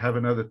 so we'll have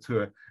another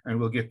tour and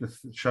we'll get this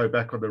show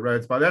back on the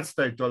roads. By that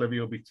stage,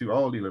 D'Oliveira will be too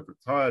old, he'll have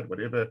retired,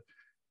 whatever.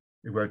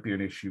 It won't be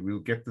an issue. We'll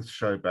get this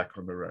show back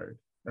on the road.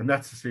 And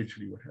that's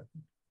essentially what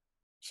happened.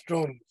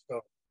 Strong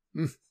stuff.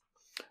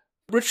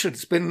 Richard,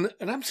 it's been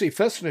an absolutely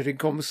fascinating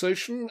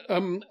conversation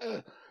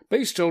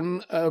based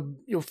on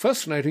your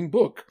fascinating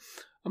book.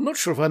 I'm not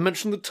sure if I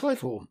mentioned the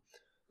title,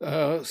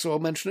 so I'll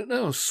mention it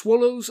now.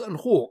 Swallows and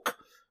Hawk,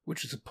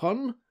 which is a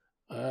pun,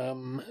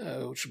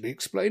 which will be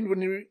explained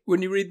when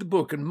you read the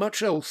book, and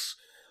much else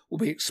will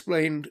be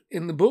explained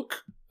in the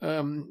book.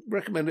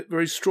 recommend it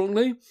very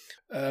strongly.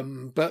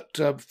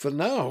 But for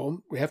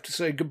now, we have to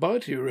say goodbye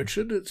to you,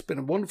 Richard. It's been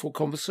a wonderful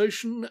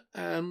conversation,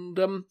 and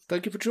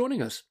thank you for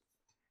joining us.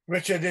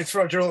 Richard, it's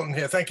Roger Alton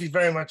here. Thank you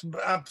very much.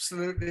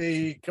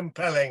 Absolutely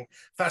compelling,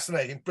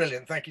 fascinating,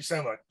 brilliant. Thank you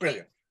so much.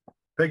 Brilliant.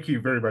 Thank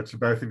you very much to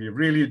both of you.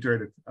 Really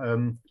enjoyed it,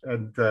 and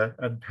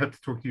hope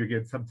to talk to you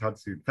again sometime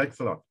soon. Thanks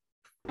a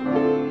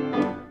lot.